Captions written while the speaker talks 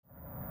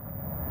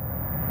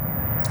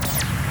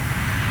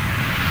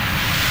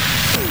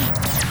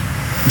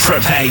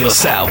Prepare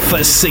yourself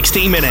for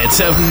 60 minutes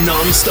of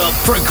non-stop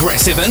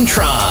progressive and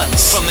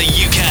trance from the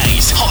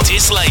UK's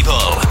hottest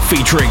label,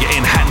 featuring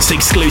enhanced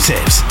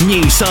exclusives,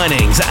 new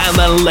signings and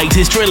the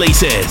latest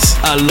releases,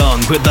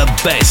 along with the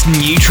best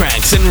new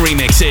tracks and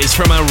remixes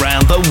from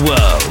around the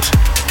world.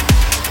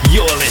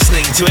 You're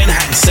listening to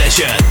Enhanced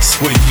Sessions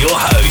with your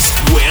host,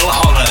 Will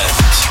Holland.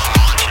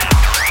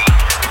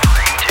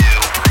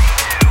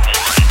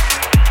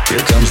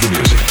 Here comes the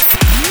music.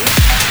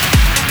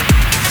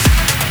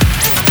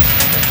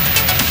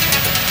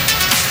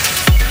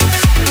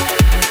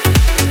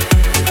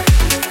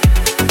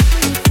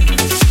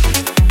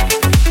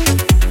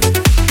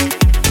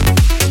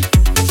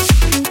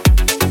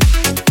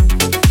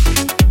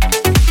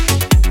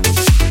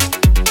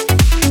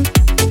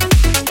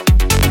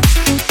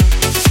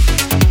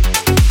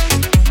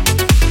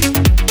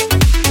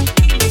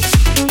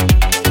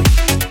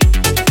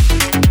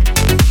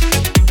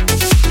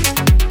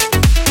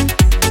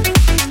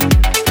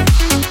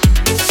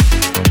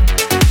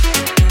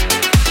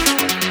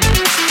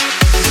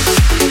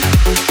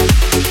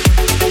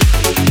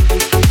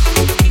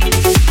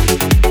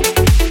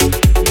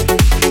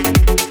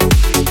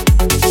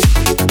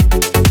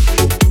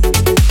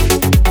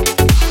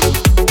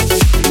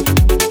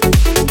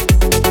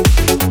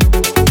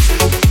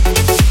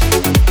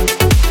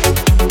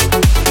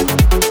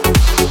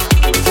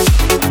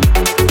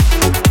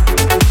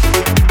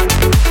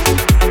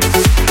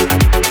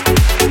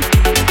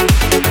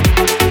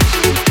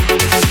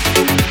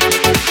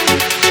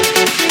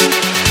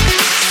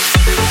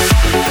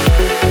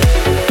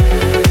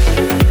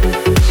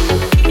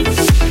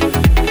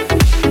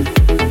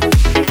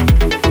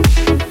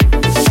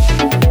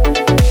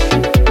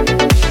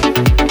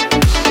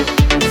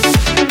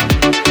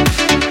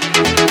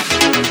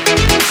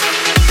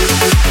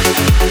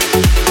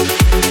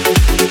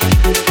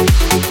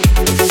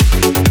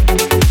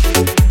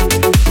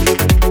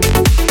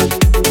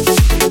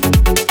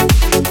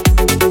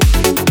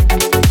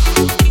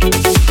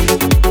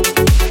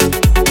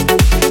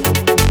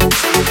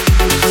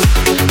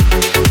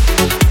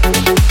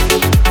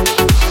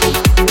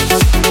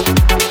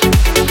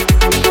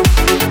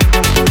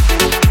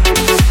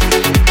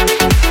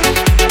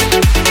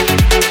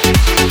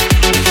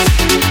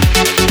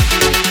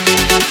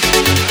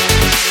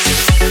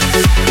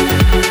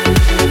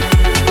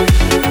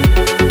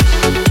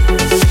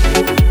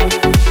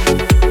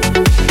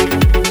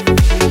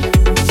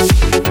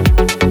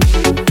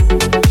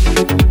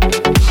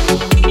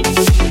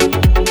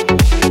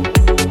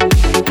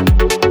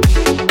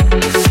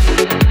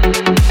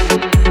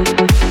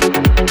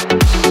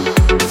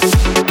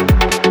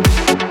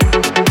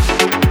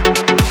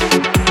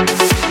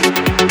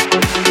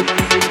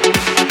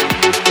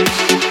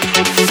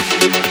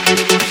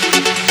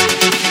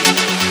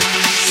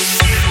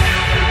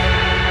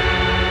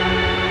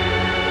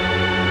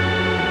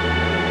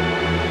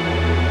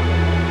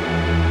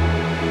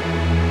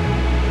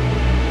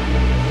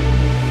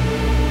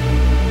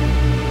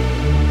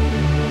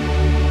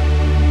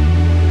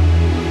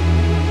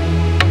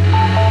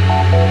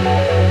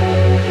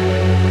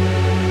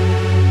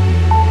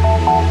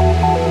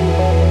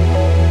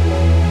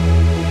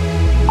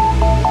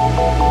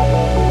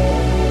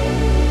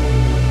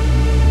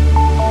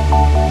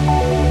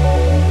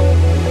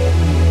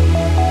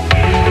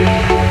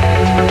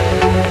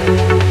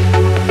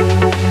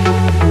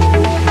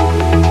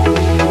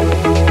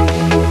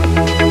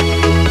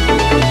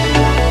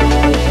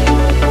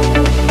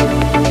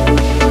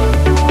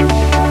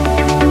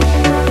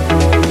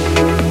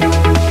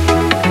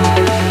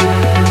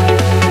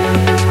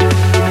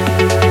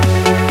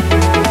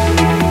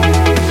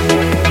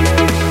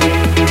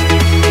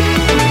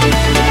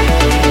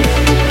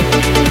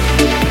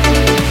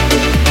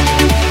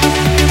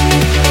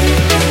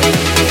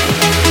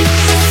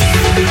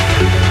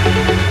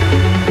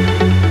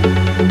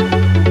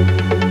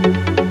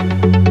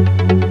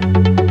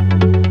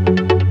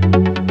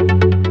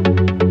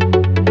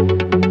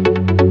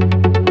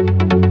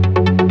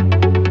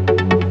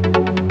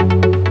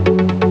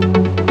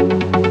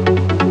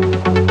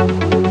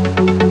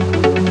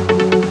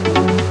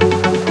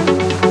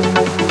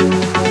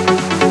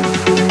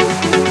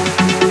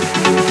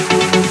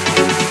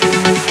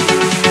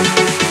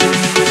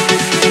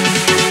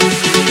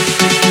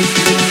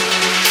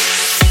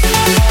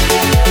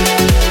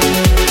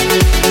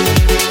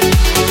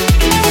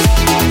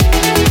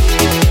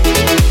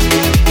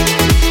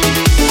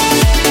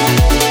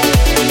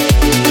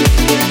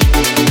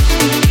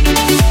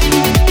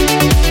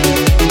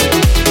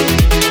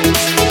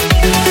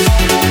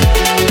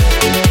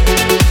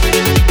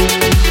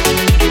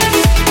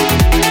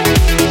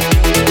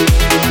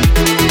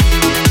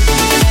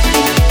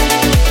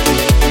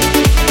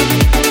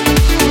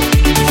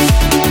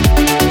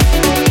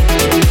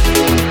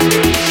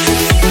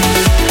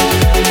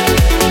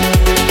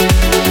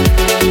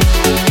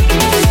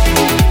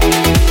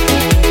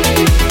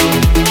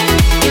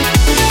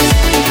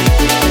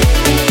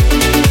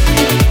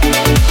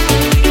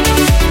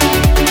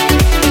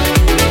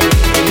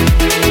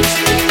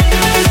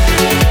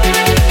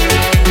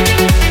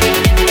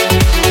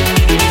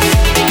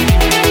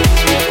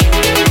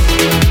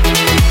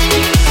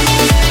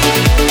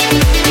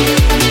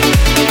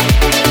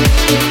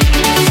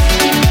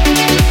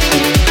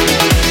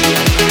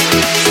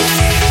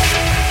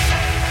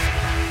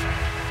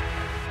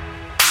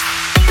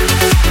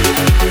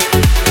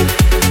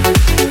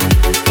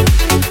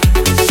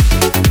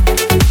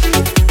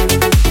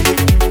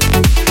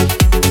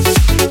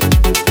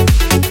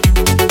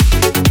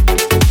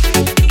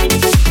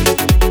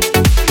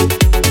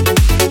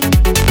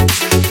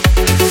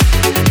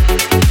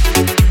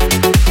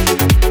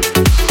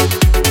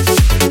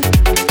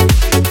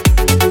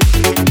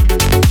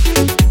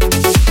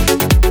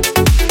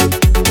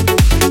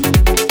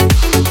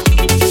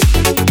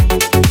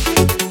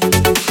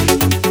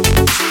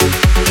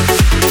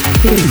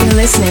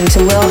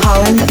 Will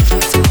Holland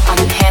on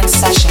Enhanced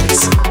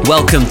Sessions.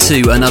 Welcome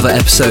to another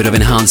episode of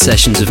Enhanced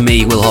Sessions with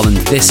me, Will Holland.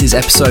 This is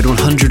episode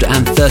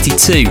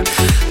 132.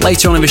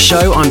 Later on in the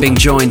show, I'm being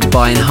joined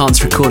by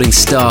Enhanced Recording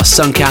star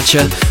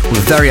Suncatcher with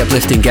a very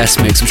uplifting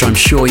guest mix, which I'm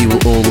sure you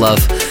will all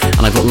love.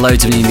 And I've got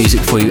loads of new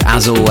music for you,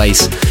 as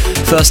always.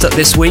 First up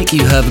this week,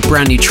 you heard a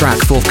brand new track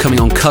forthcoming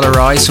on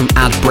Colorize from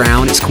Ad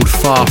Brown. It's called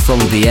Far From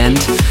The End.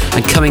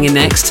 And coming in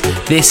next,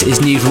 this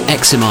is new from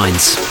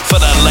Examines. For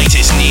the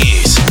latest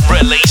news,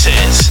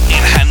 releases,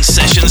 Enhanced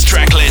Sessions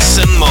track lists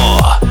and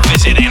more,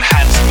 visit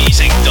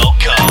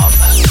enhancedmusic.com.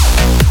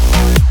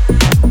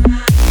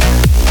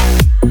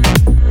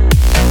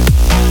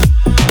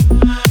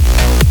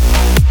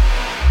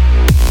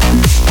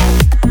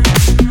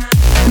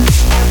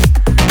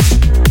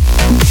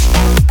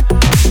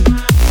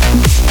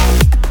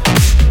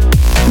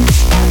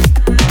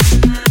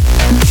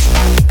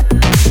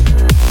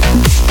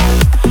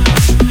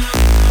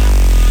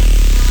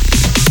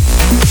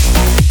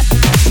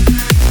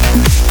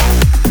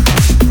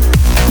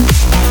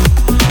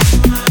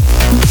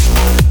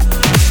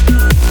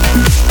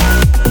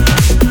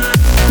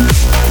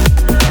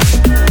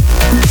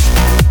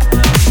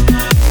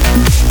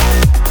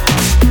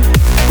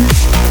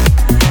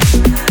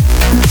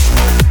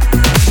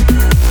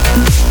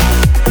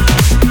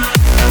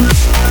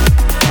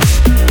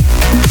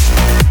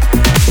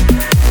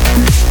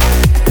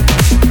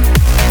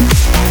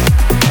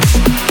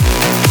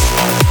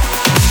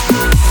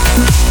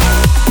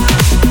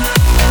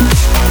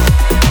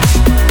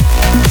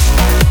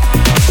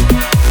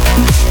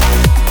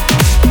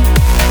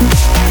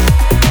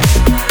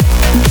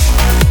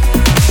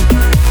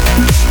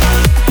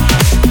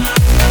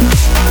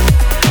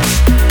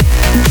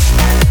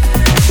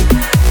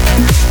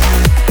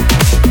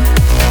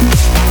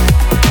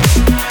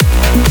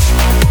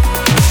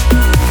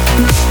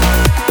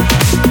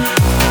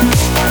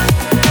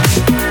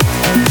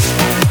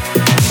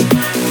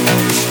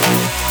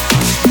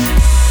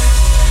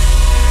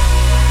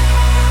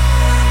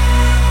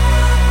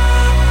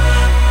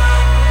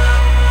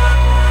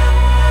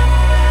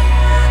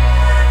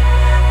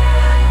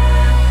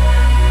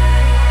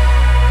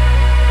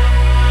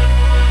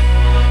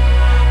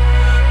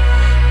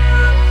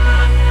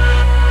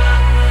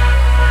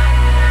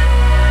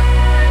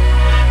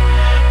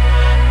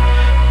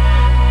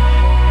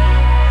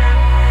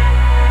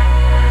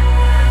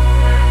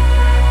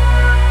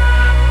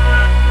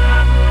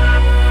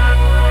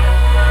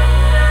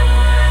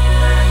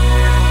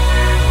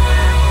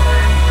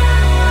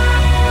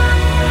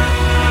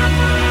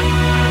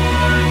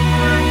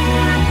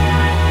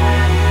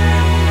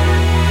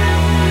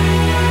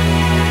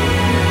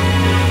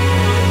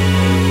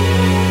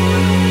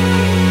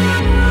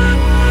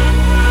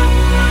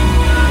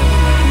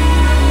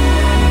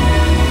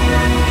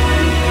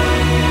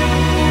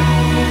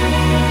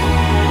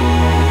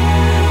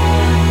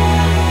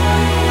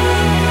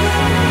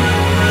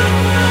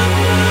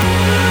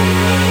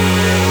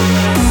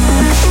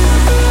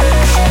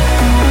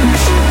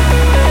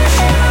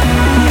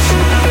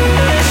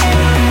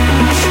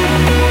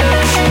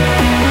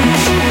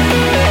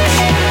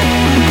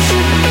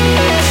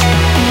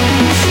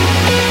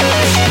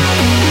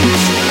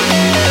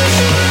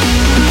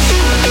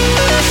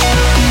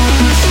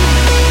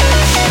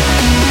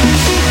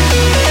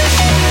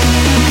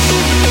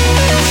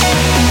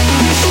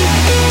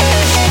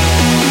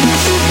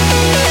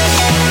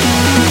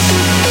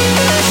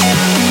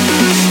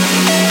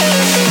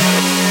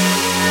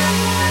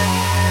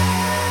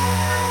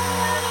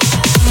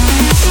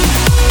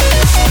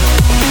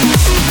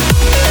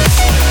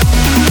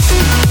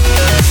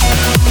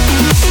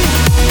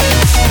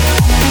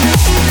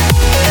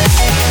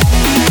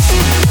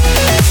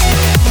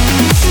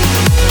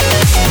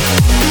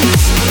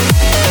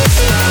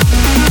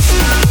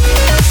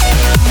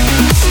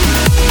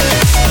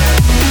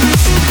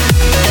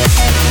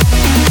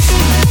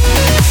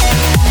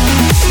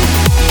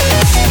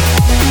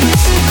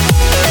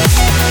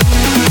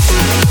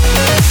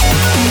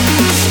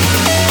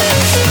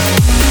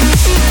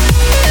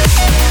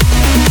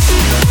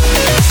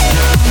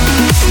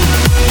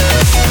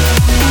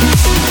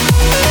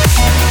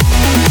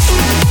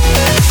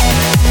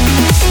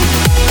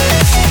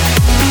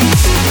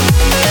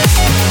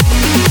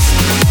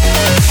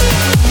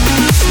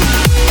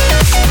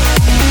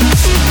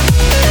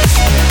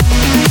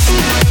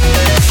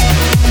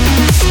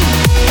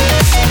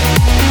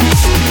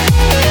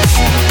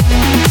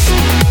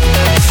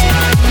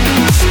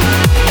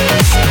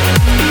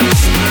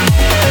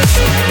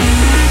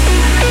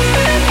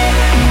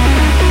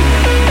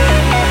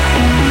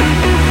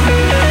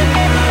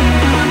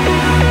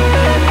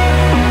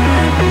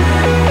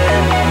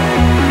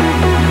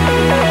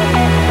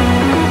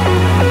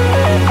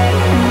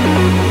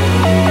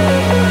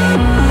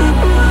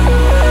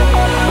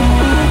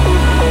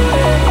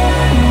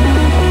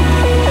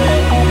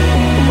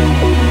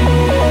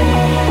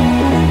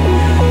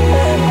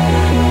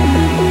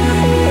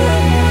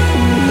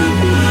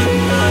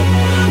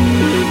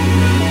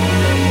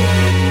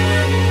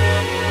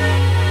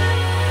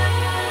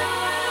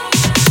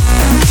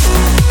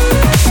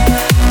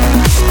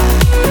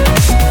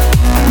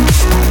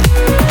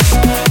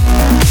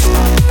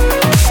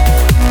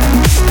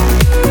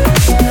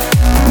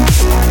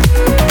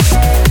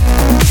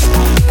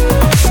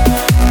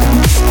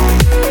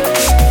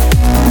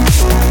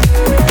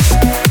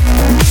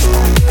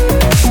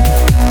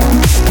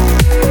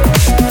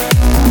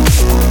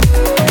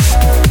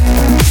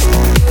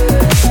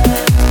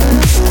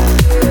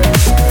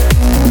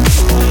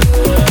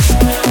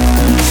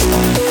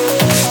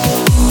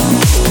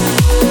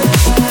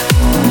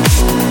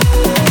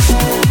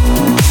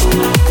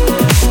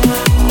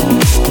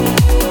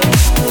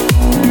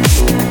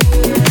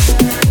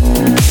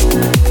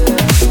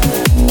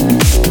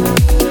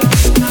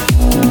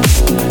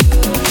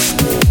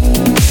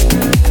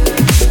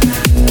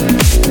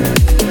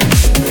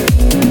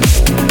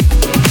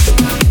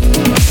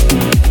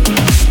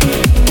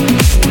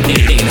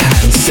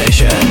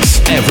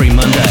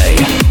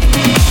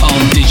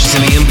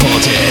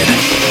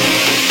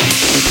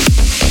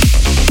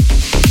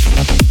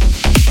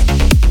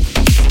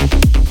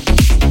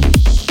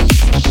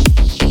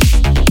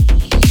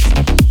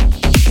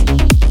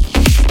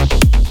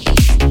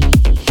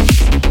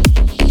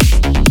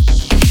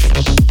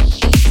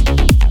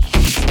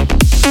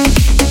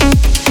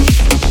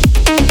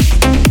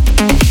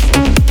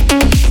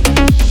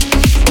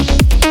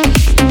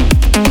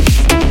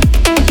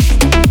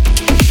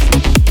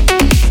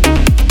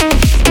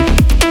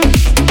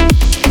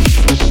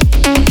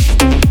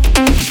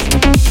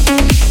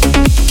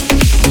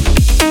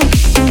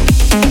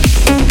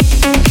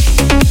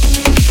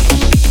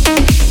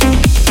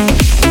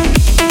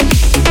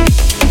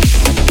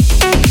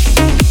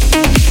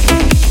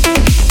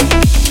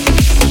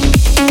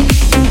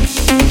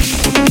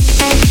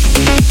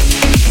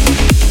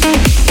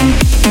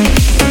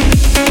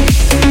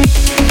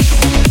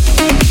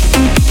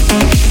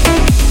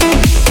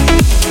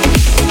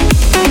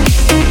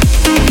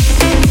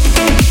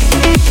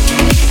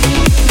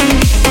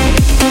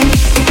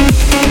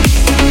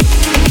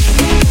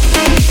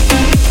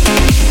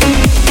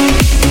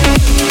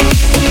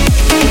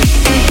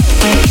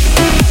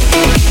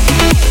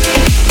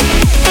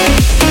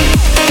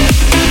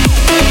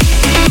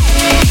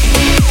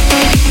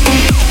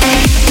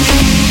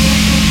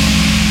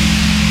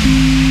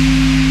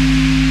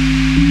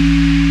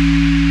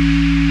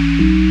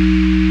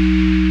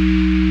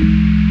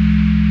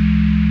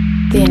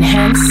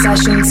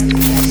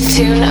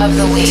 Tune of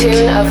the week.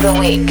 Tune of the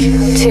week.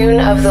 Tune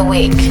of the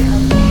week.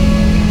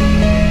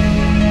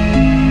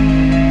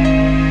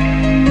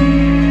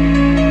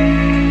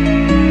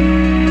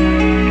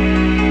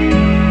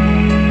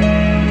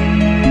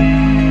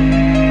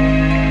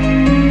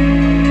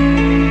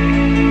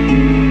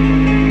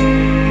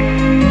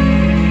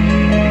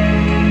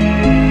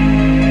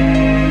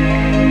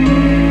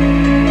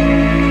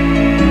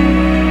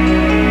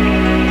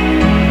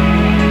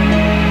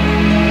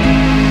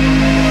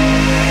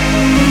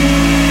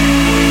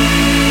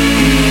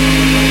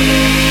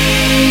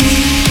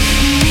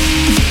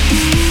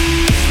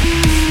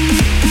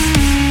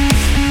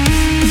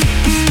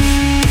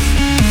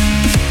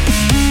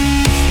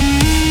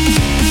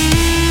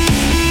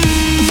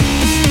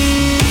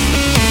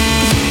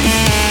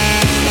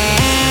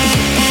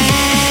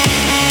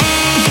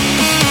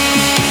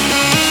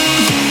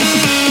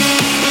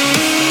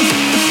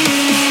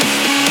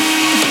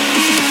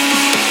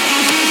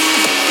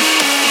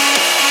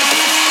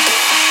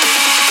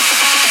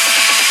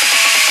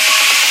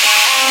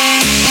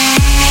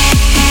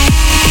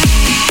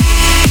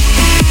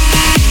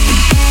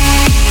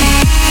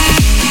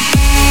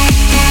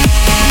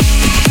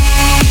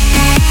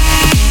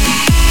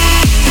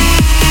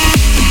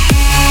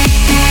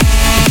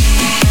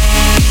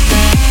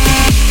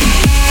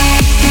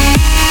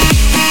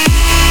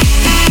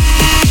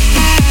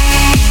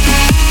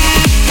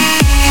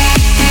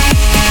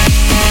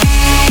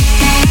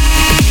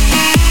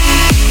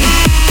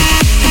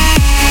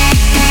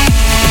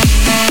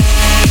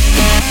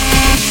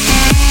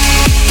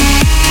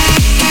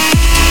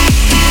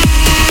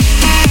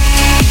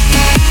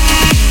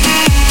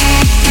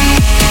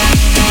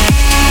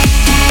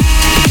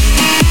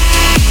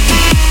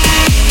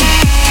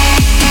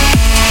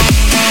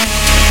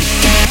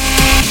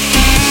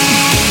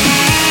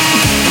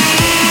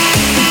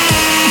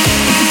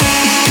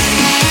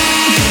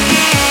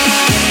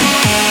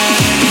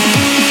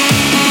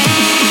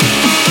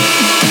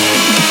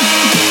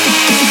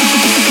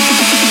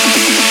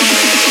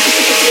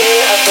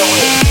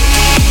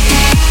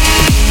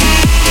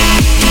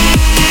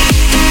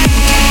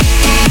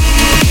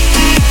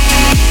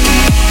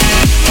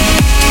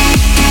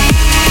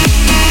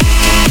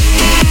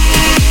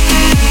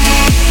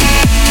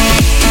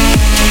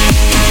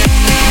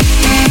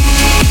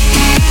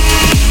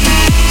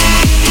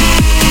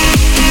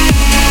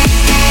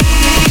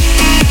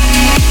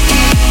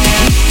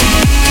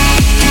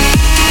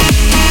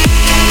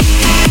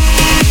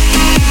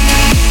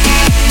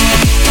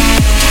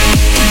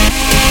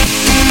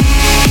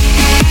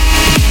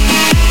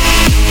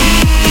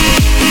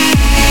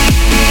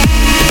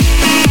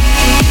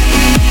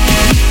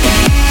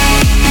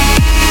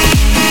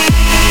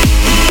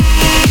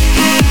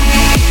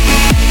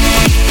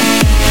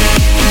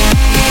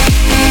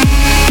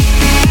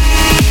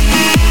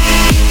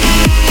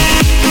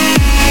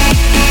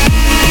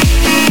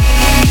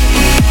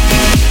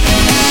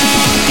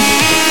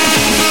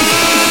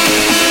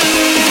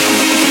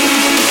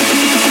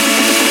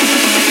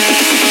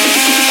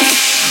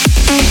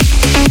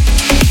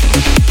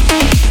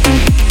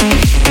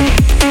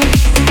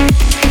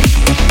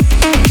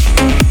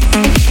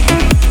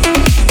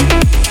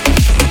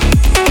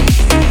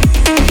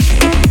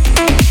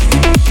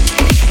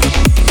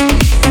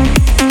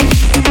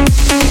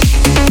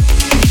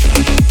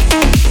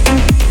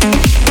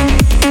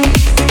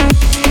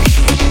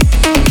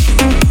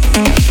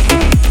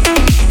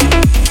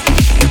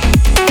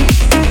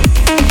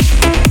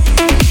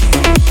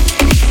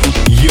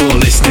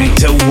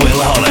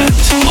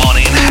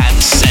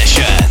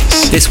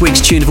 This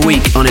week's Tune of the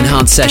Week on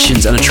Enhanced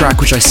Sessions, and a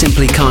track which I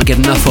simply can't get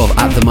enough of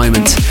at the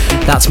moment.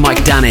 That's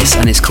Mike Danis,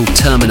 and it's called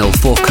Terminal,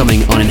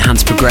 forthcoming on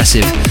Enhanced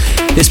Progressive.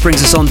 This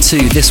brings us on to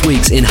this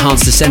week's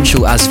Enhanced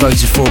Essential, as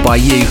voted for by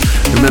you.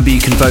 Remember, you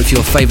can vote for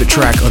your favourite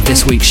track of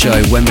this week's show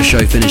when the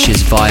show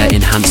finishes via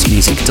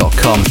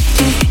enhancedmusic.com.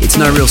 It's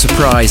no real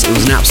surprise, it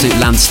was an absolute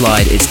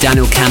landslide. It's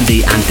Daniel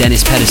Kandi and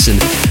Dennis Pedersen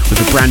with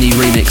a brand new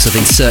remix of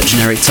Insert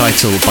Generic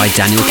Title by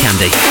Daniel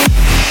Kandi.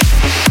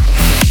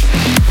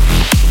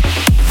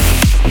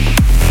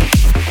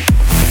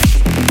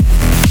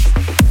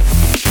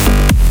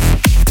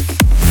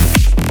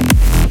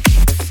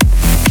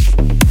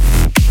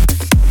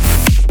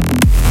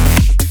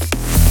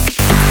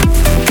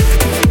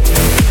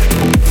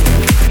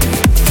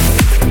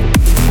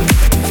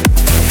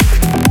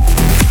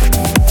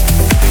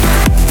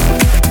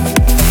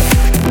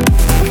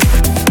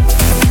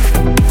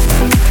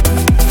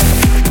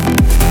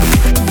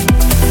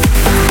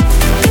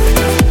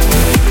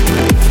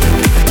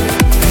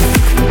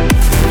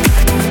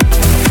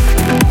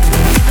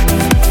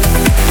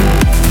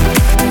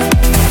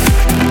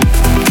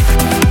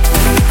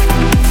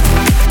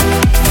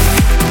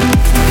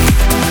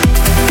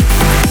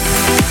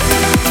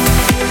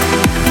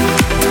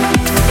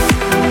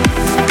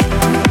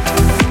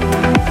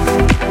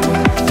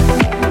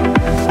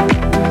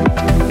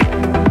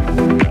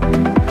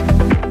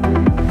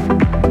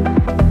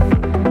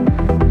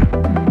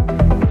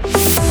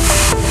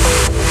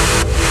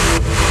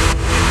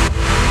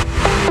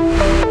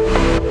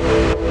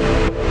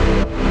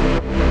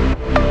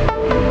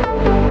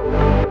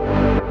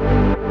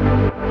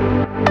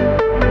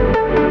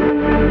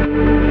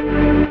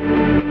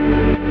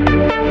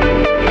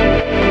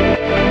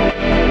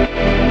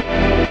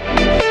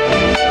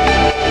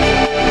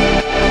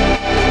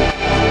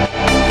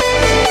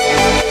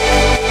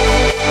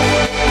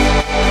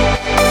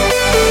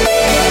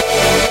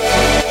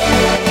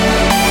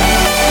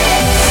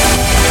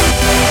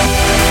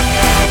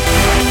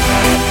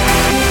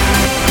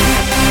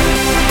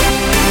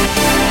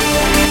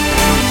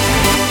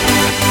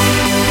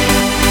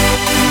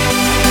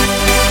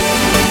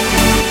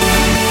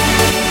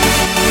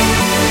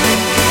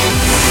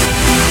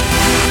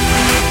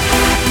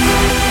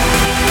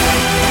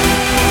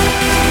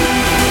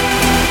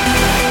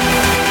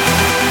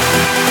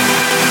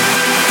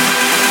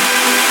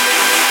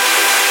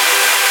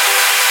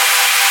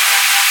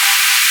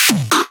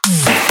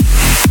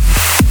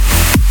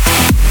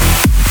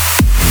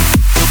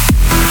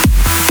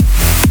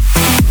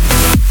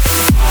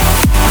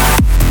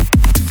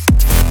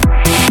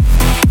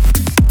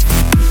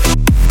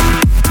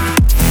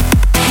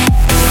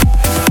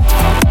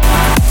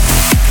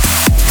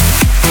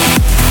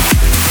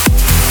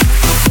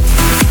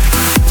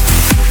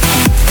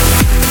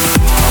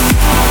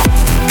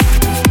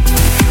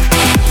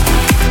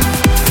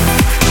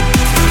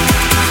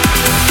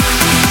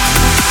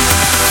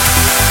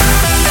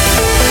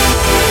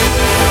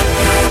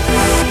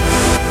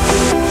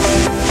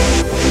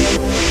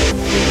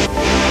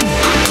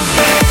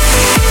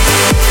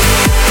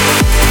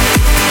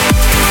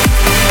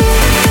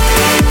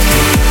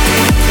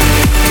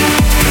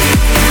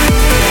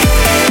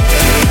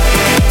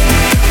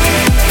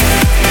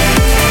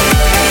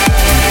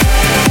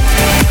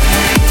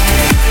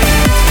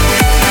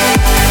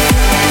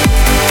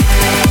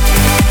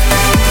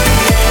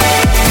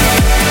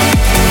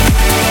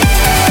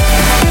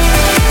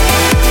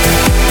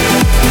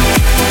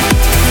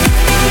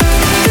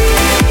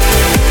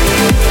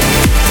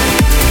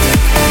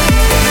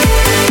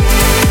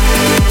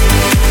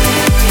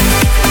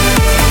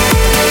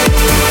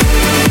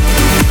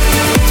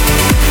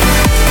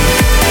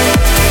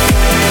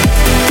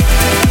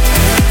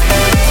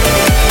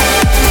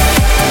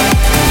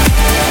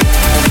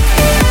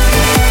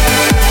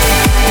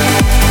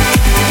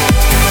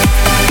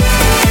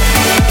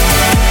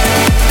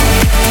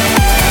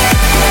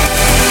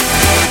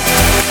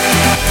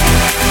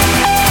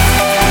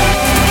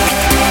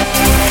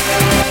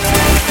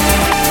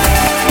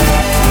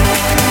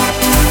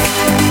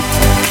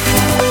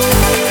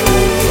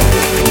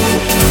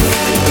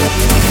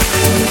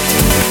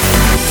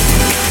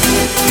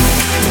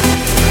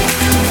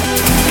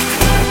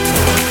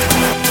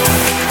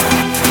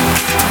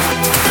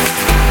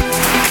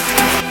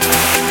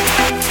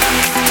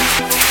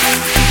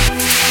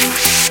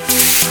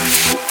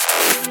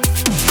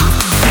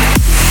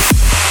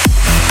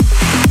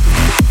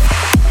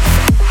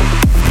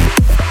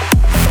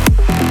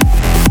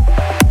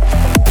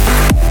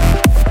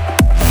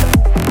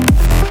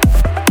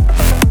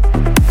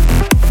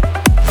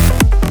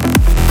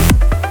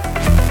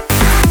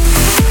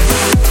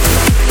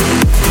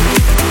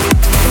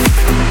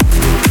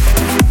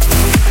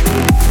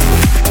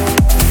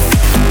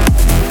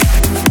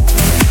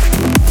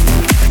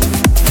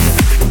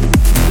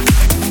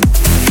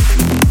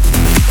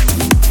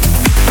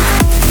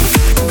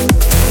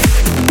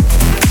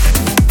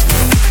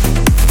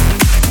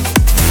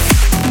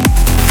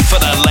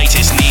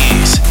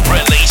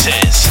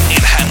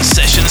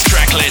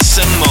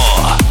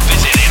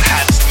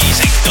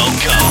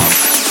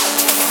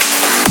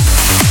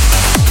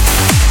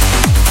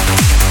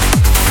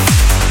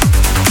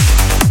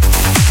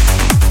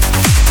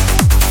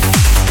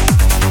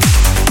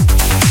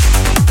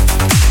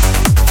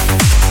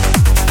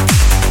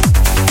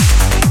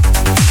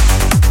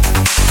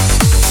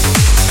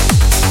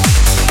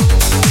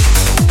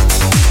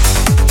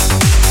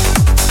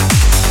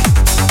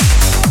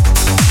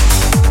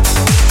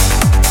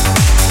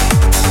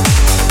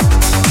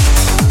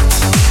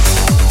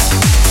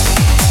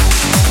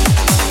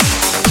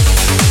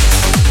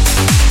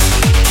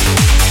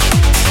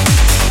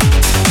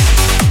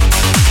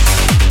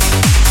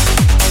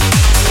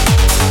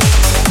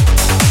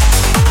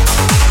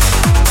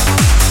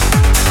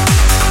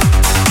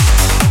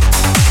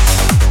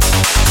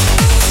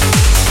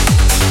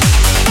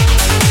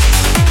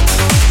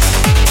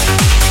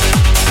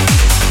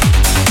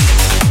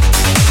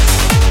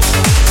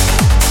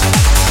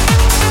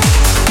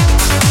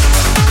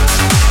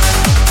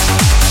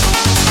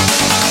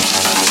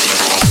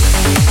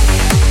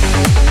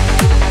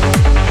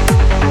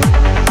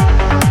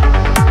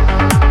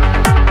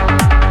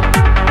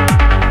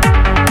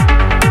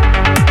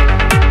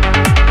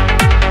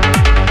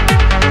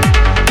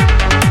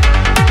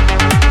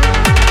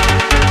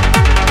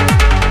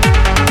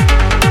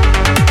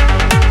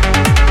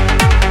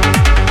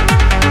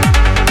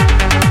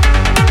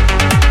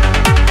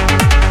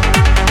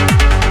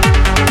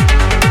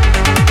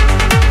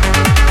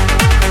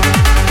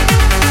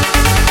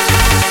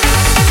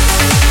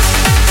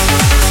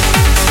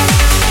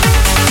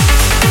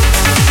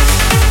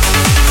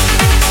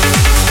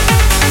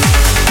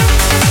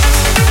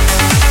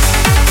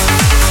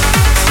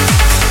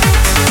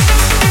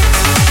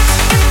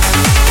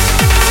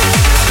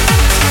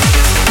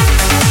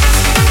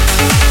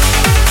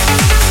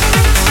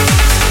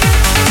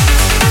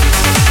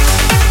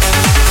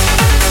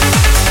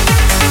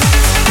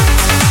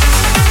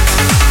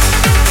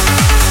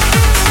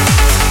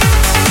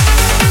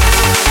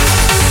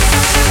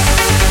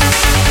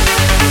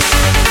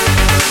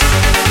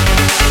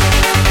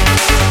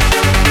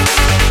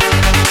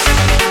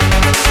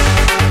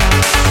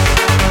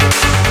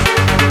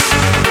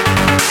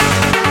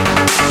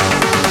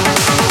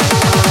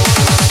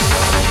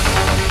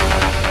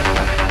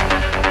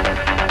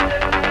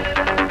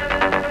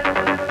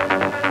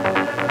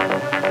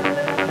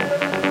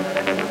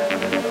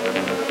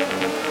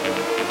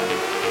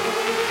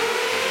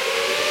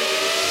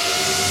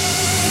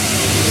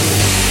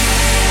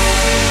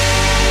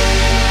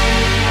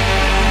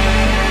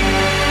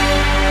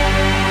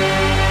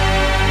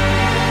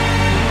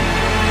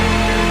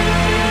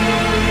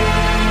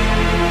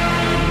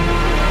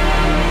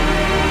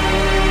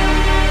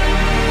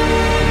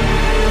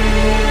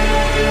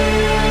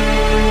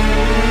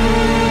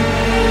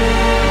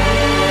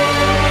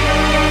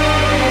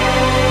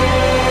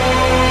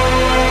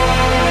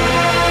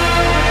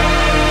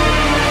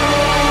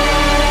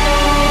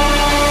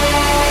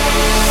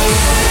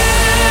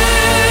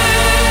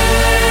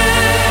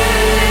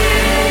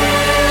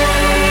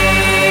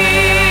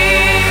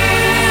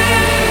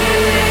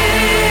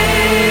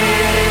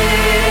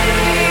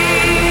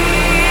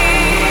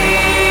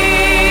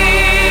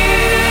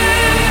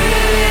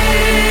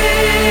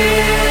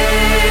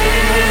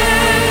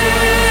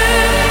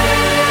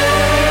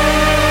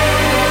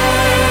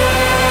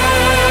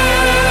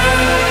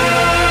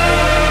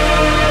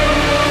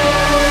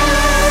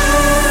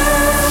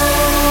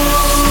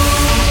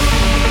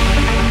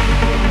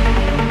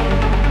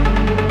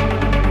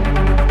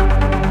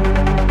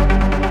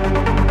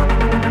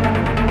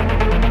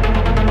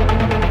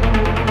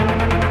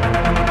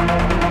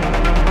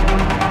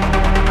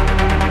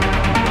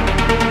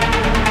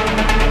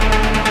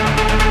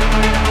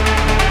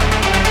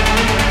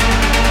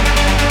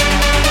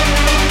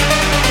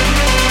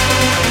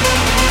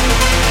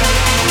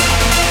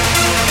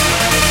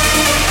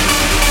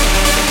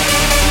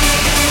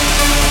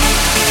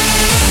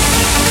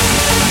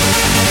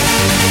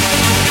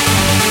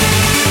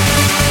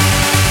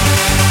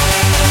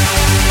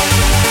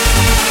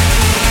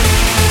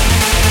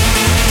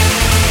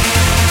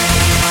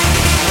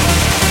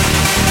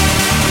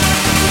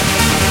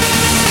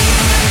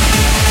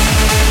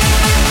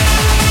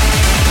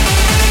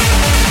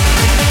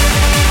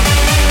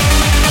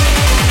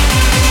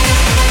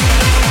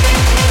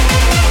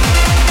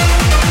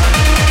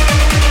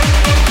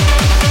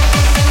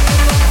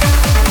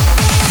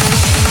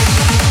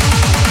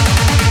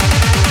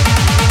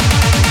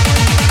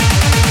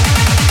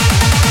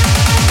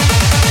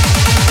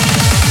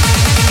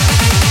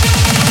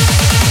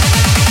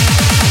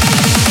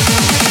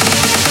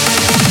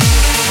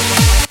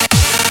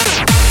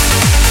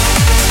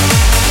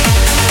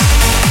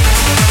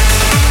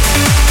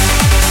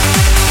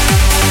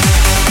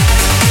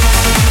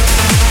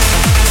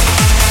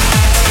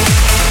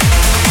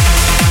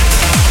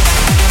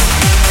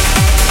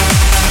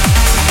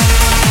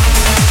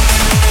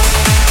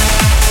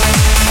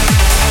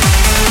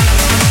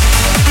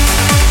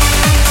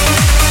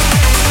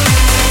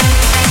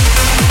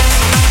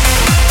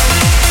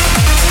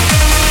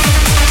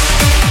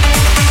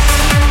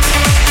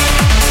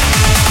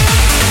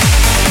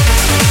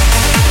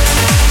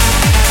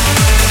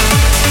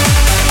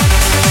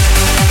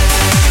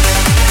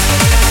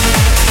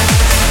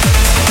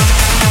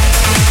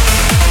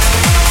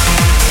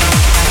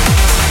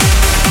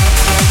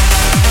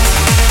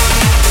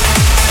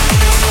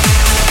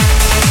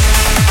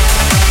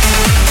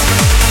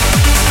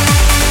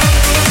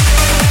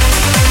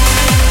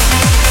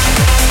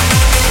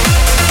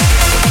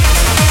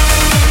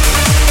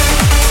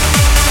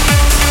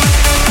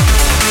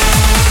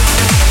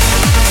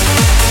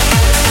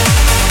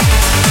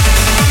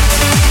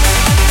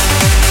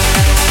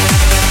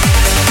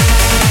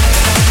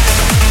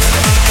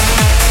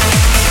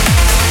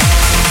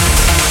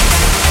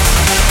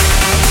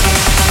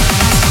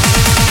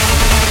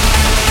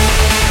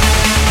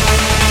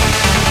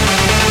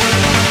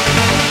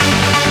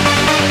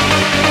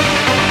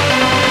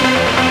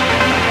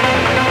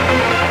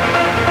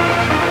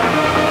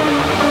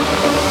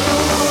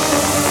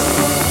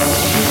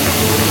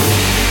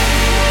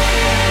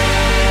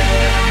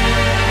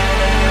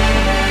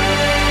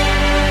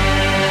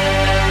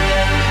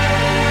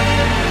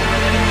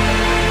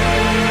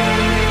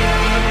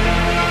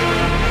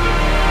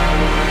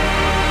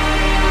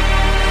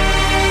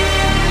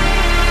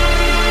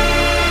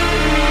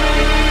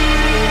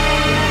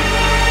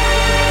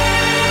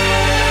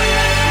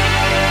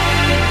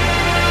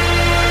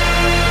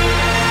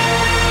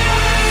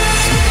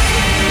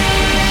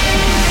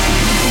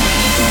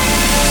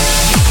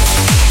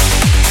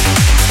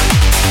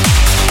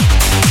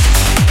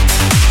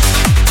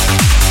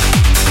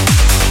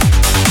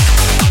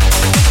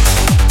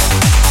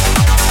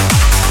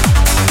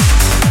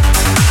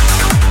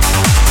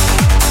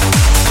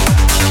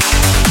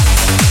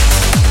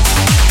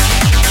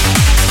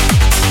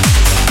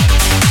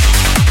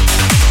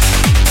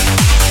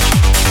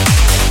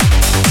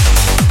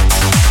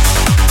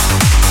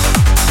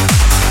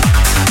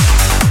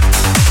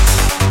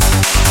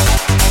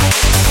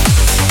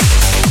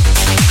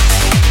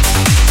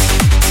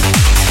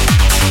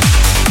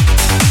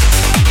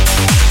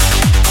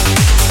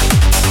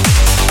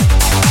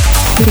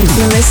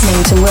 You're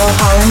listening to Will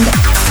Holland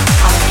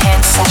on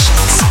Enhanced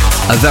Sessions.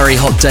 A very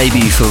hot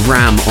debut for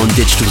Ram on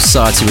Digital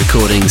Society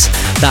Recordings.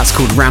 That's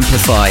called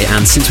Ramplify,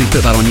 and since we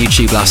put that on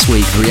YouTube last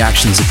week, the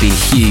reactions have been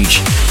huge.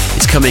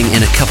 It's coming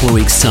in a couple of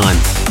weeks' time.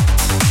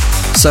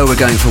 So we're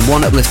going from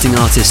one uplifting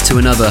artist to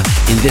another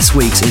in this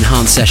week's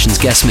Enhanced Sessions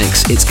guest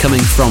mix. It's coming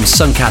from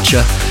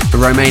Suncatcher, a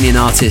Romanian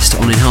artist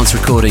on Enhanced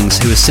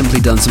Recordings who has simply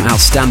done some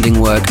outstanding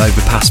work over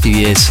the past few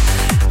years.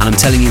 And I'm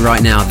telling you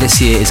right now,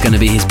 this year is going to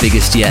be his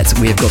biggest yet.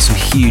 We have got some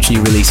huge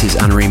new releases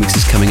and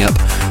remixes coming up,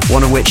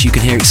 one of which you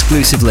can hear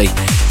exclusively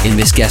in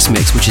this guest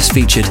mix, which is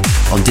featured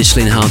on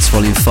Digitally Enhanced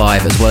Volume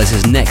 5, as well as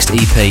his next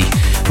EP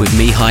with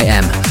Mihai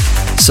M.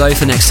 So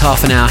for the next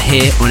half an hour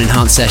here on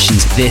Enhanced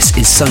Sessions, this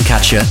is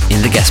Suncatcher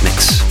in the guest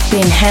mix.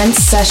 The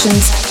Enhanced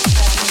Sessions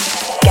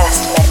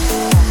guest mix.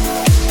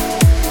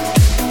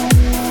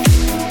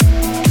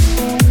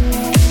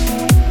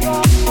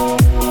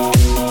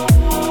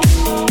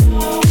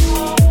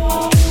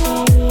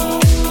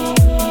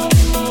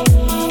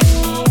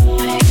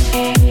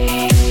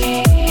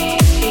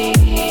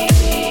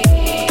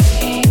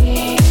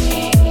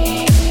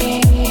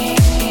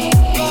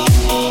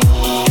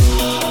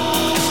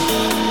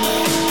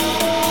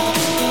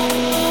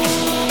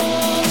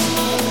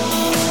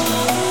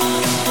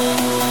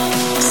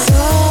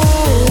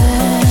 So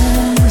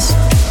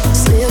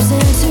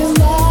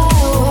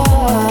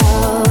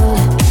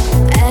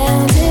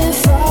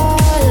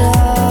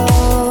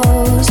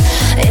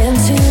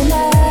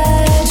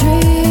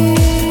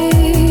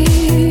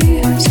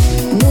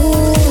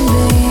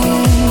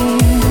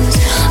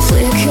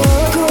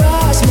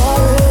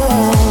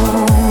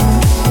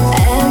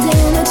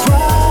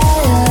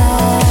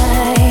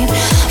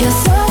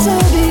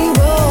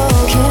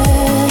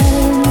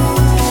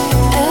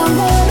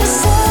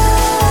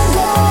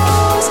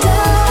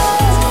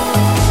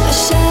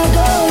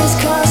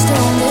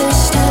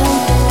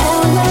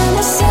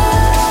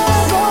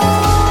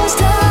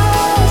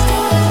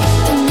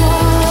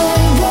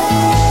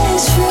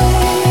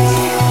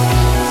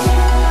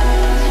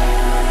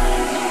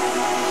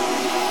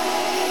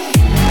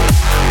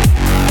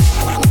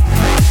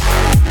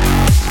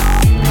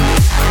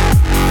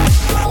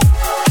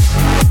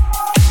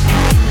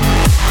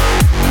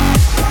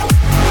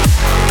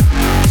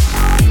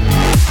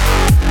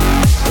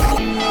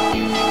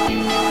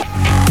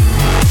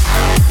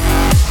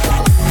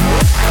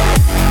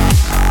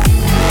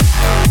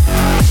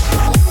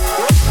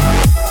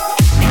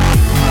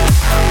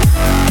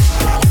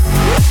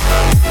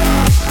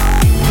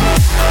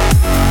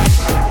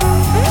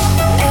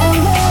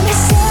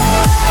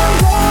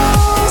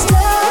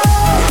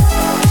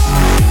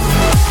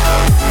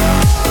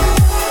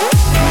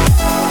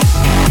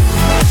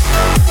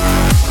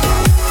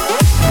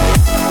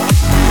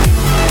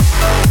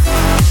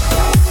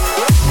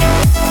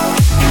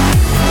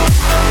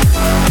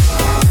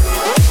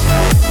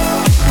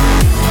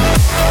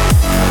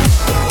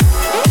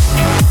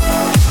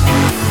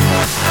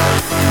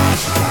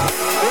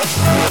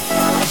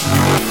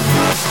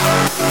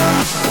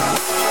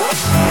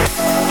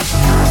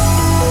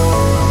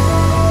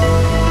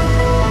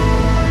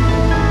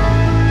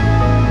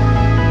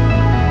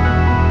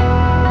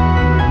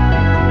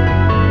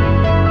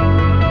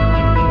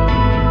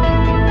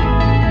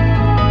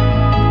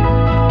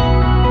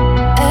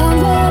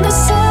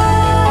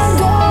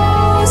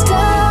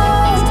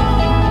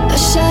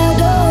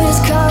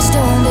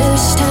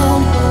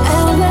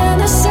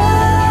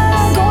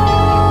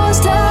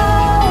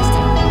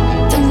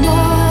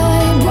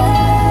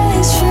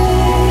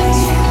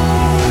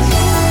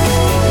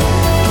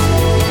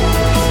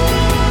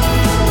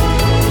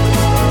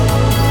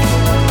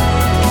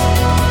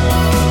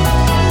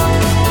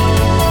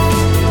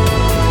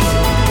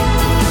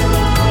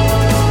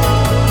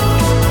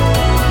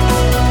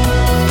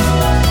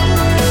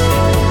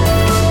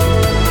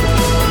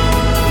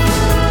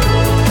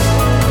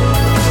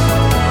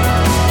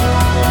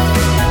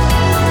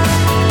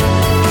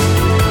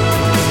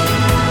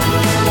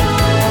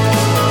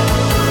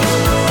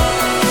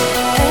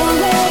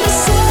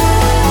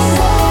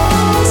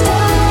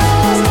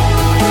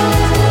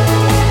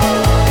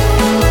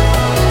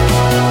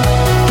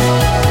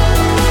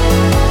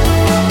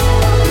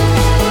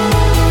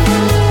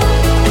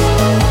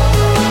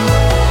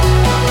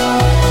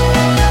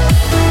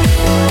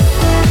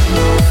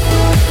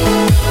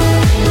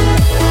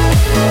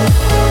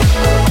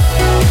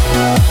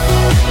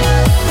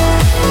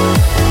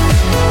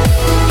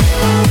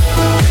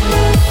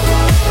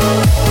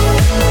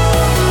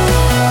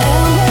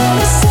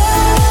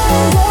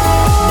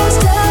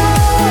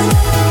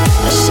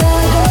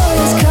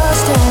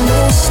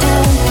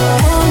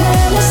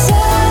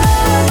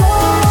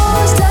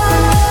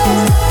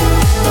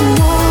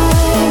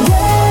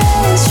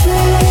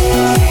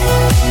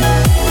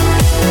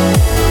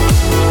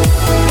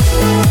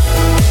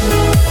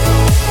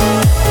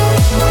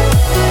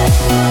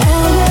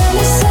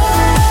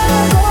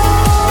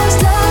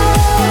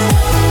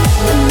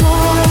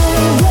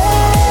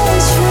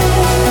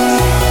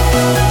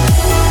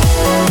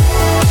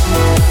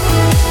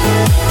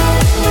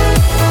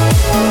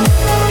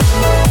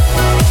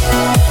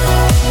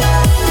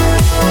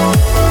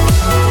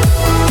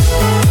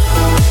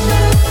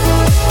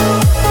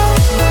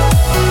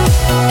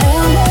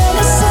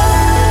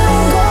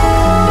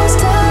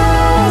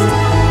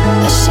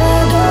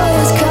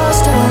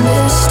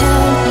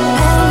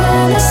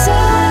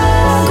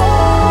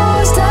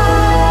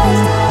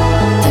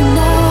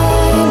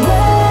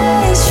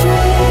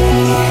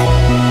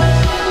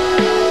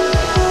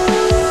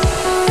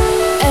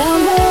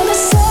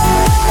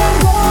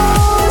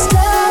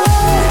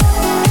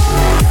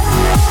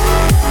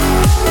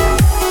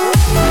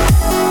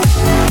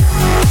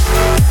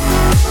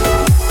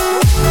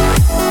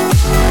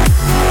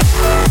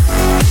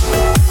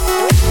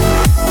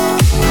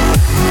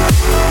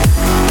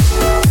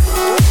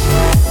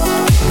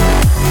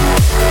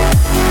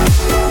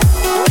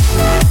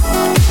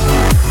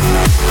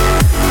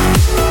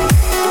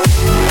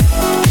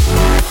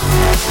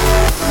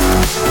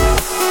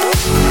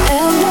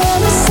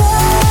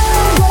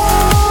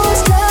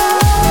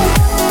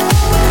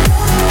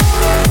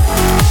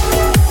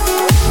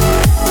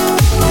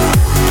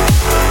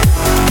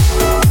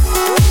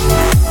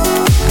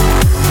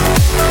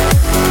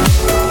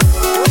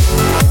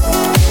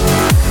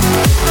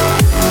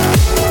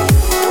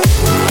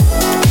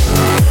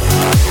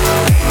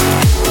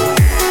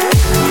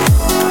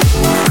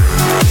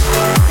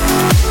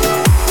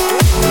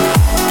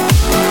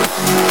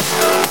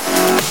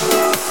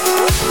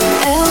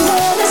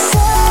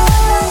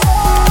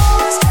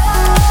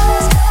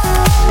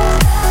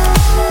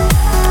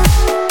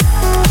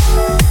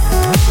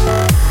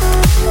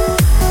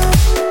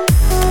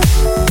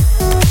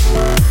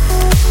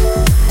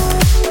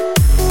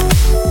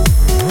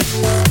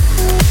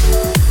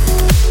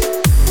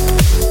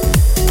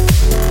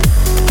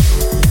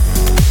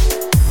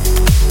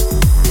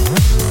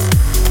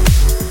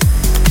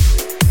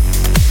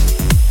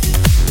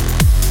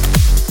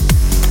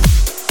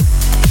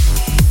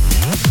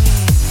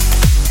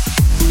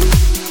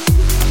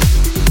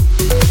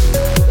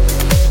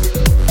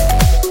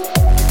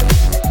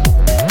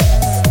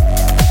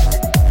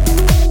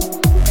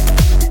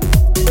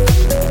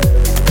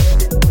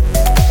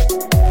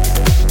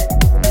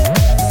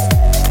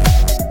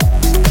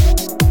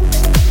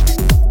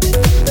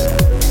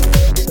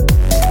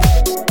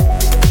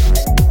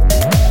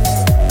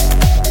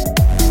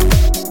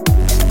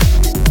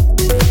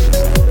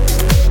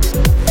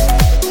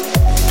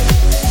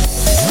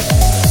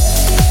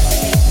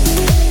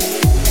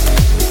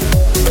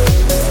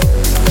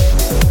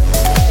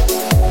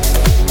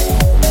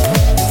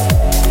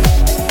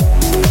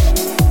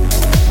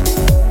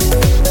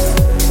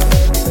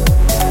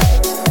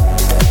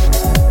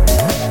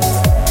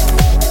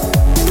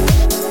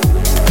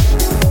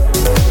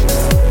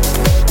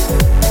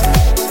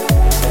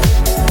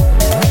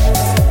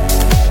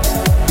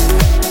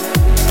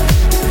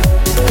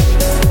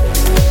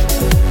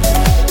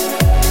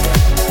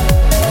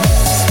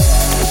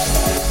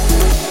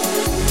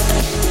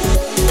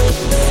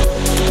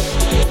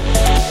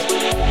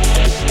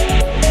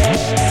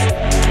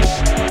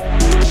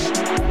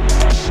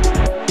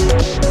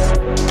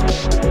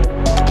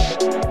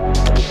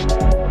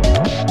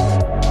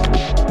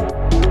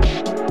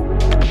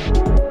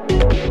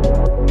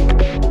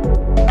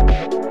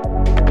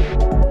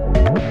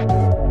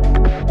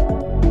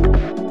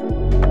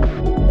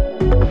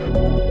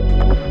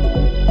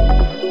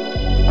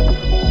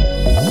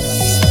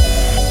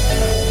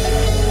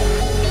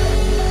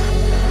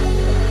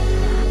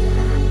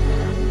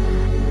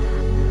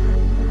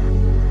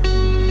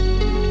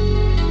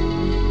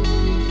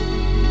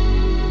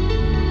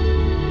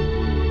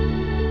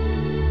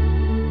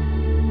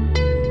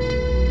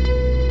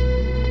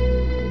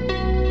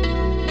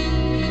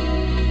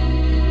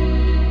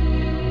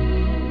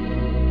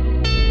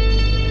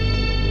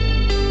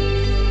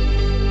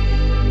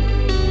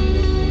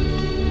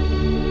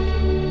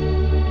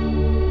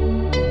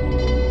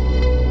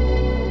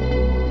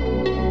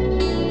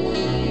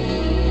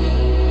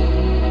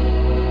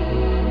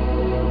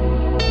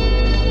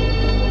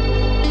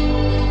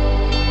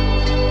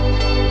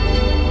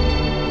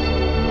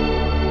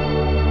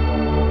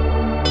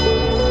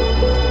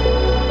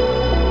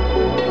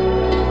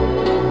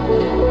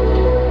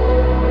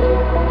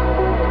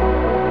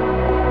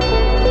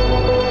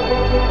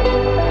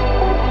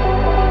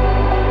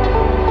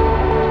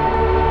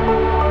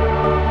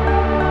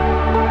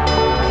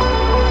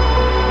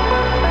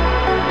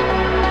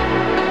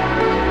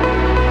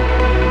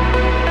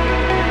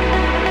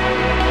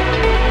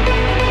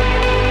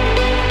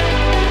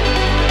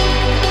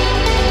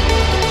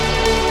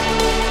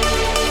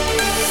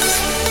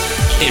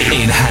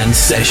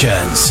Enhanced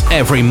Sessions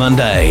every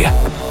Monday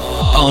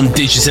on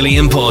Digitally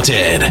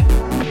Imported.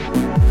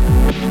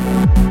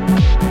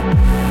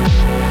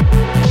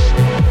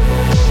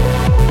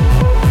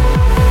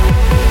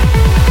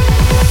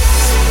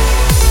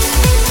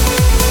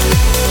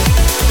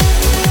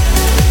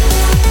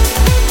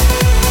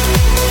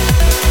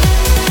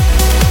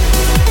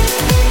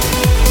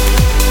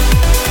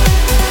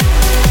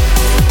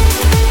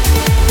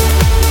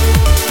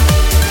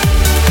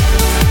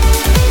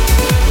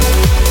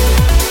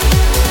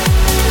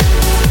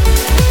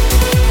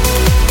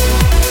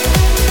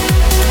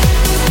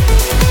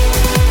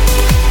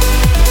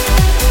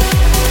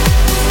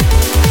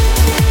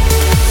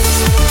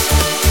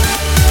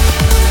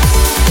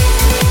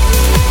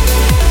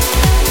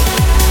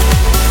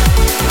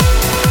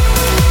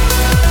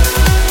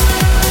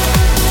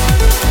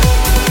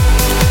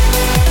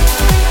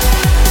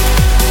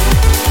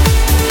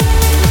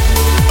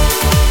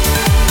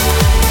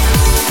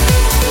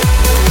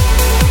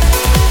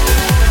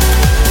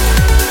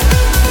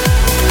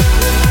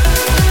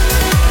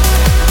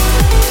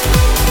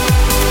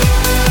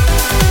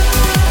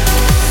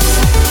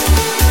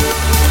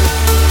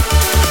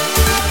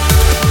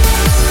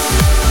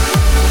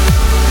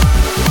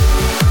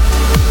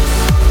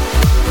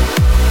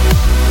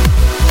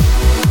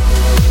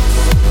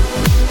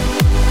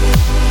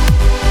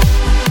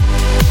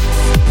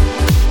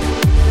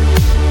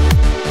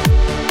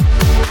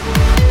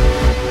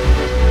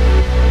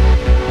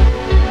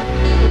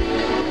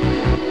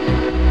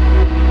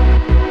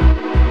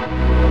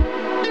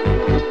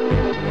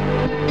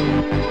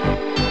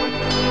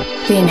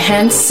 The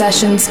Enhanced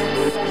Sessions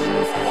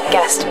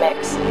guest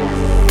mix.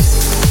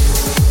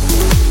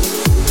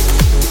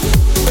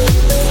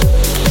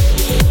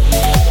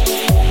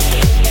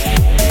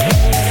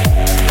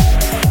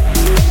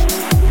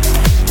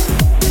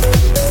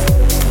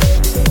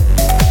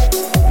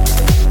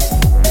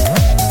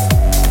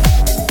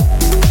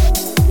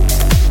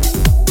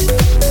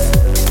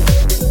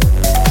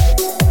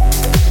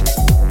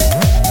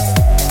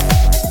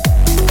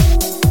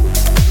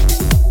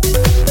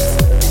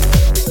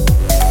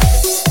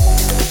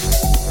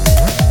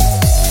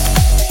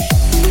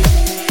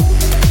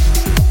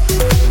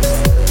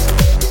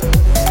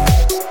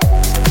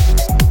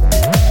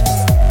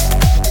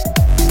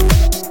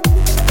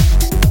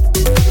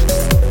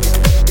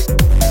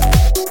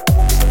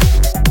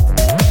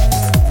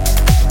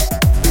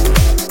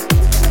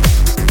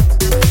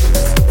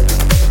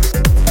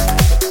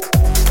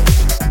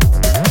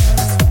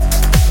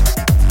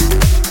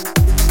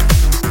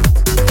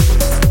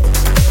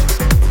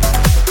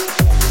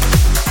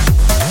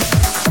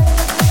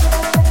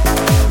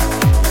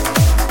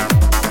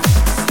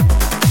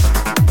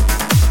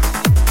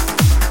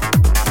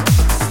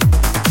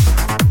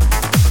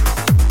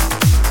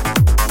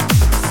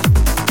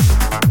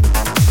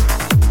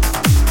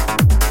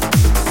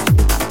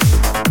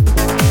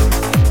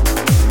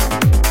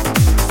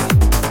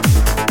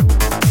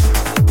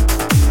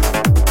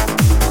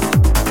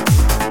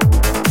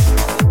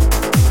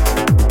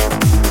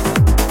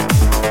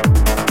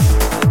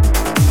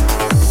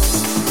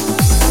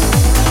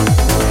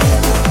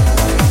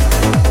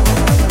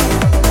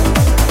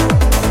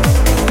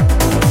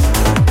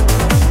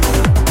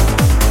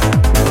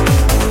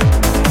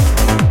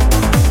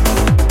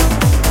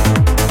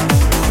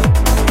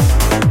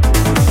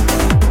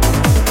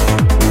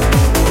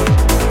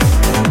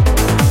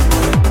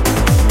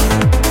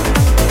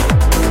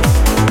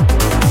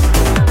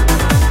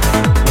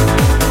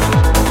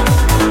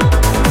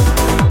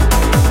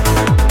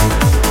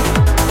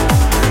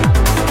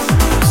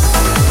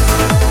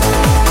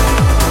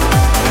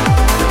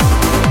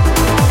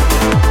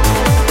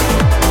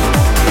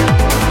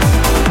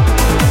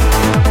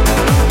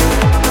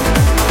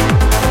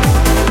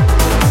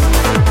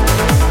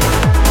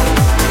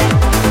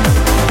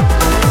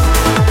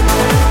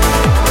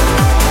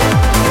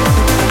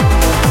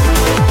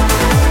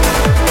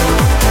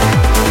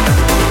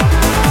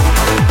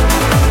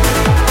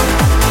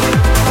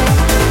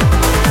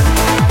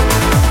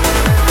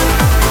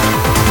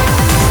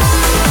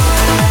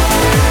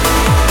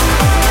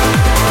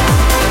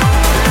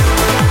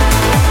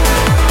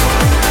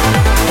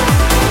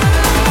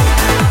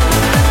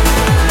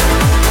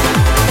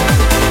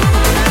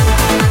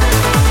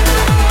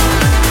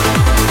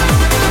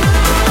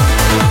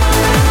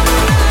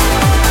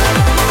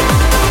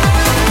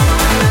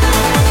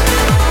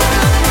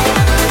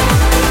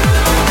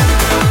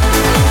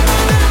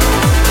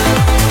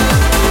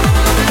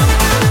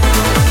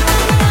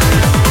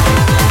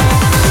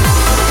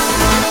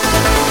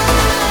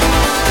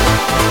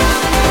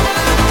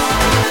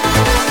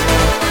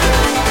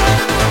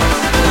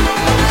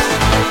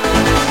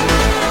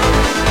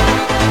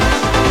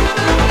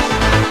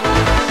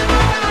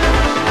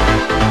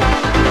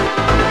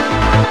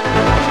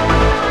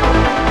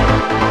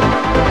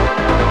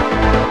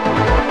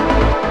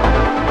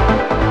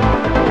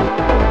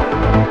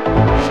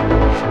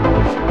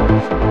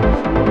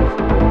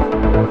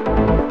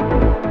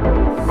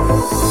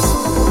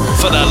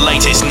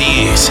 latest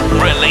news,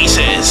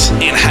 releases,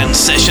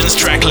 enhanced sessions,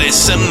 track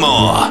lists, and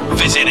more.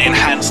 Visit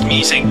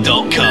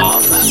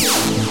enhancedmusic.com.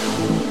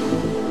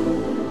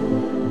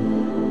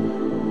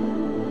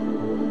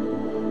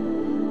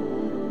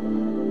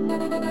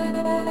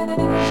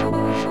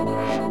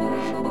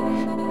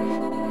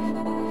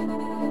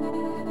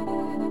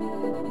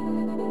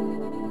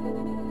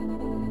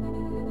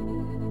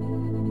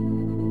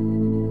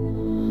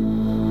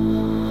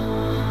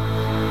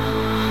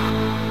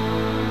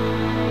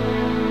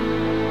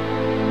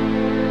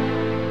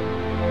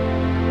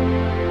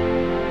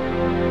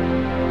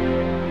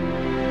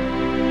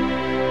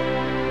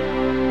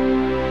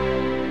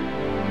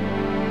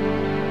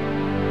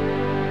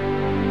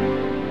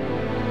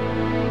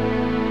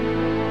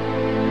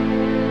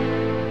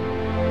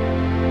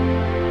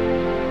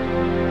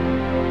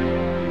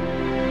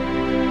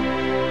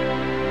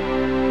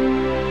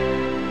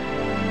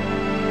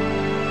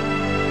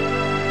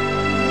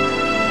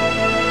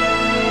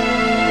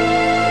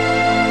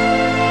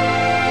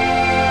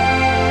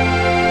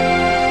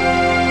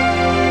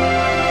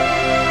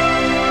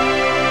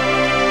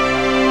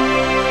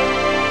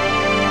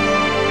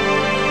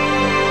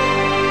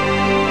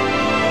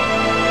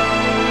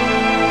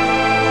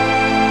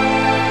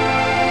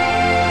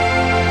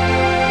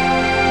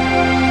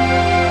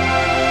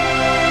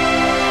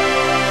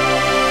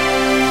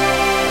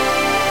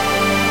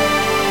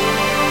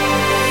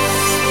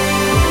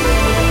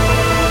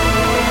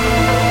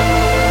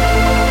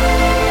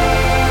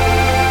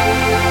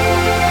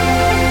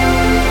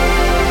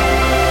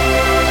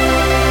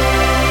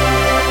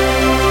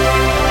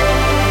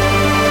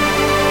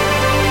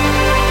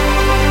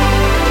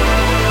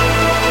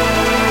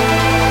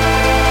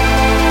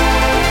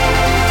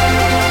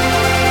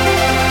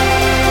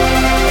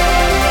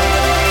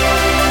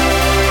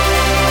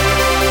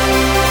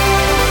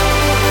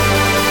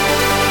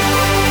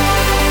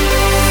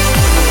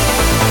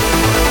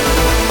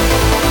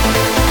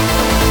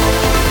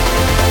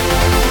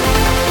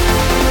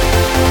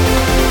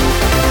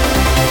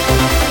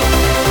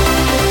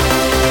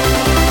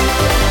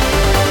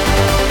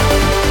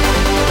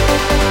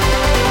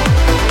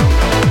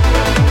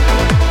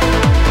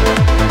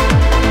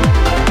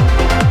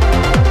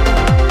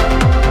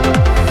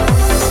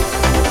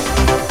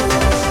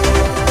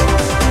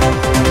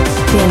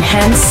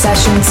 Enhanced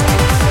Sessions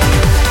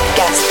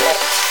guest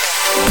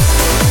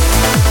mix.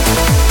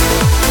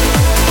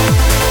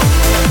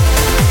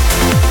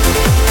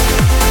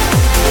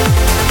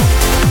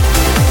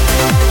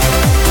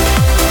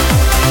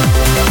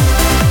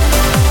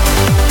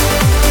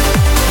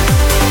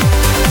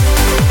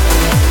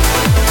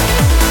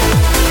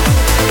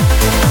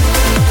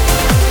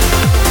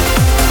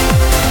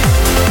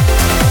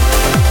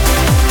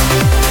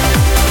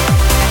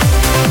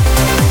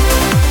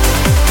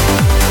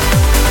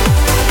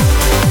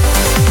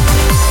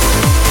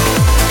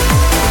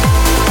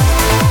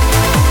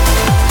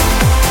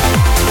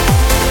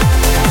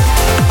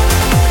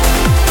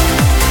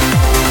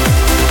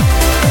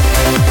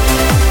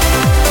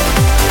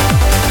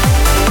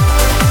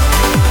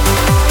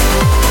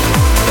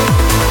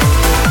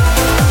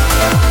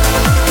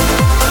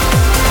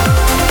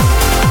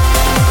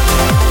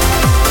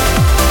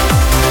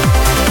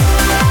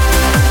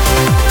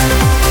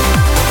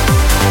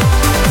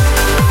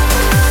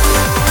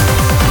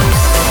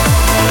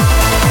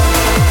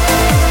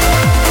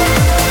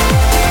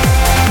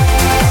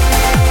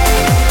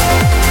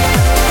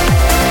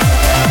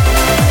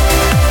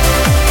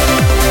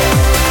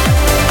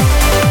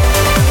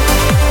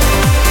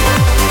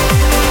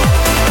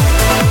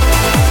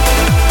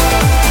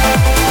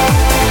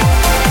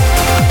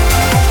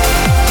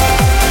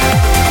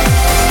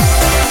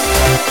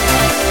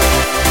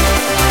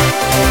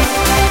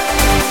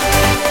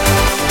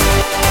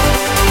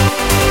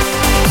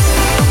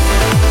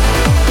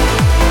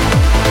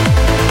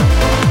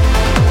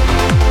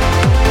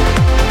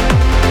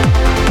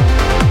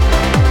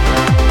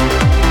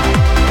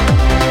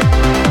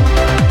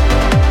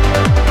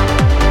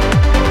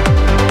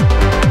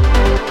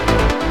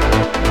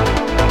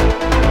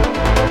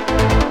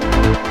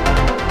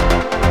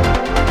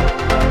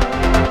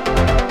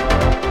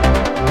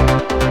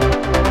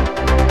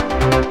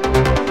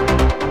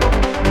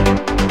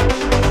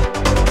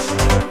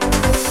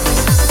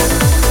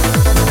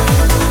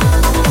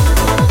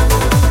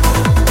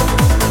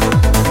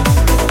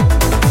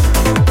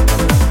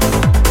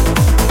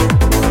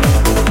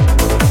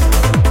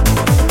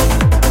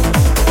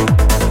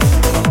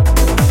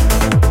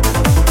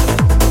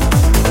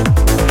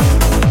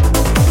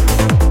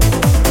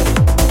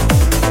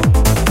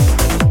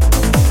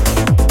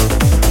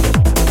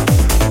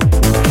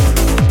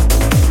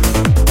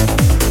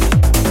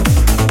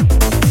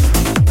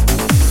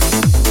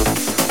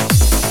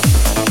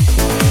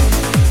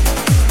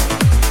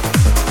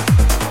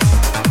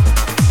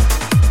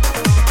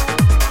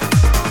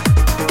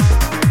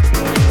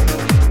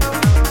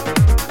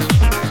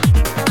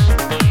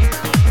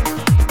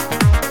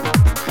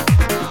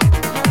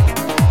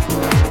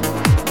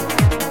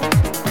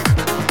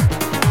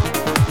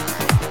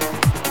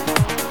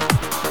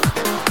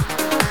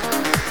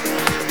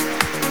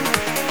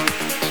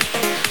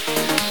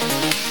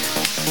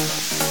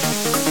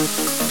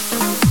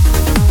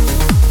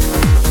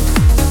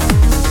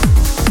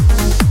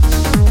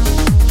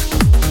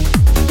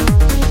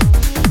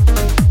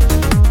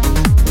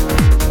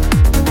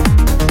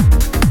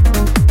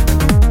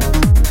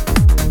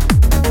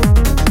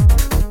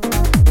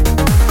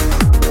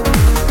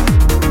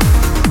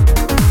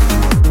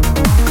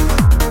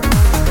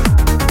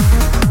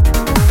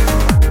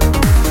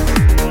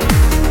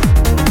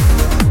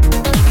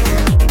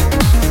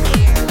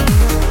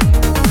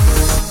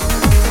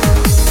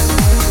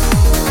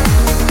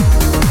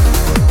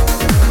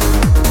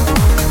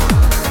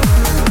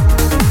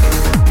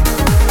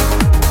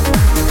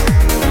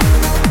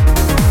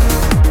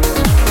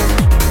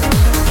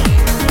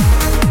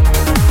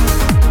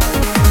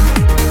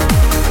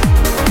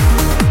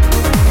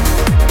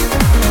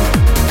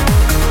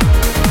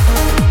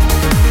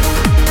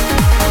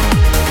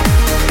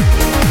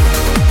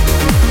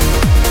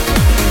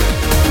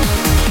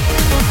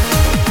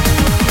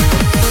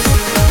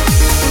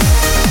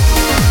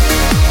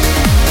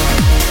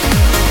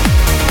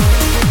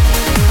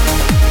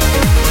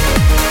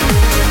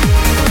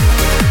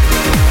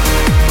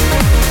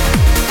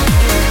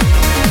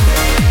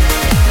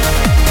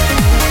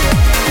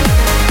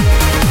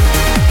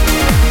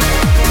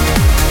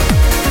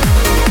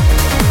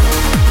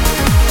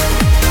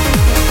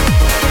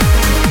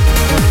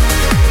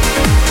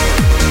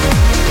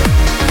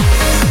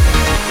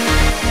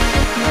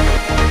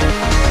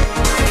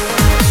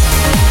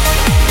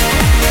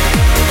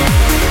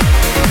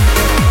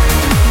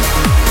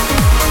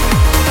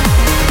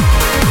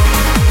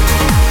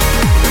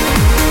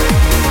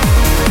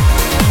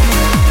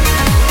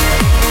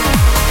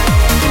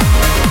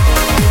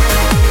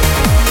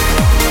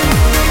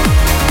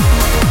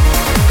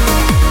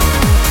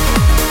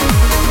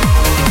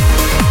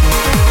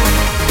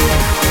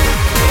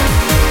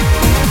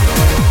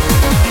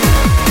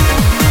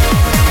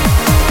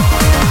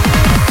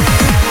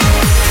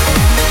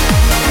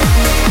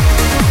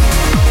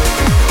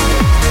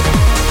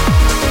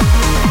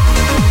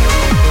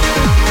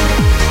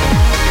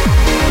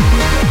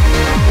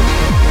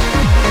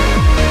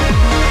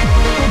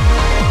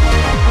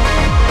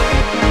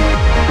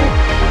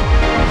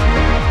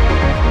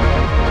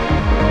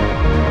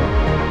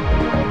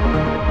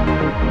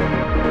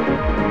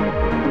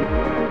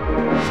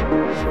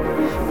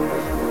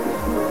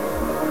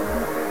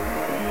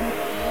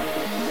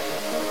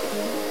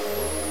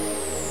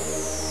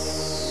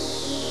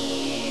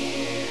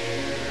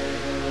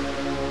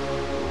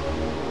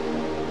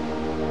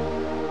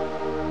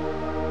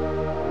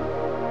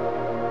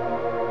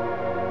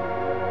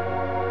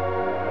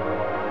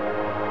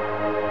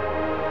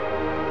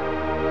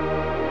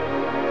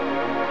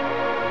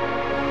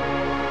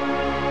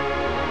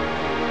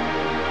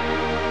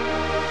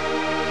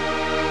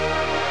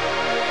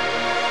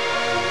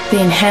 The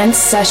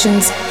Enhanced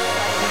Sessions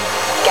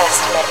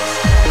guest mix.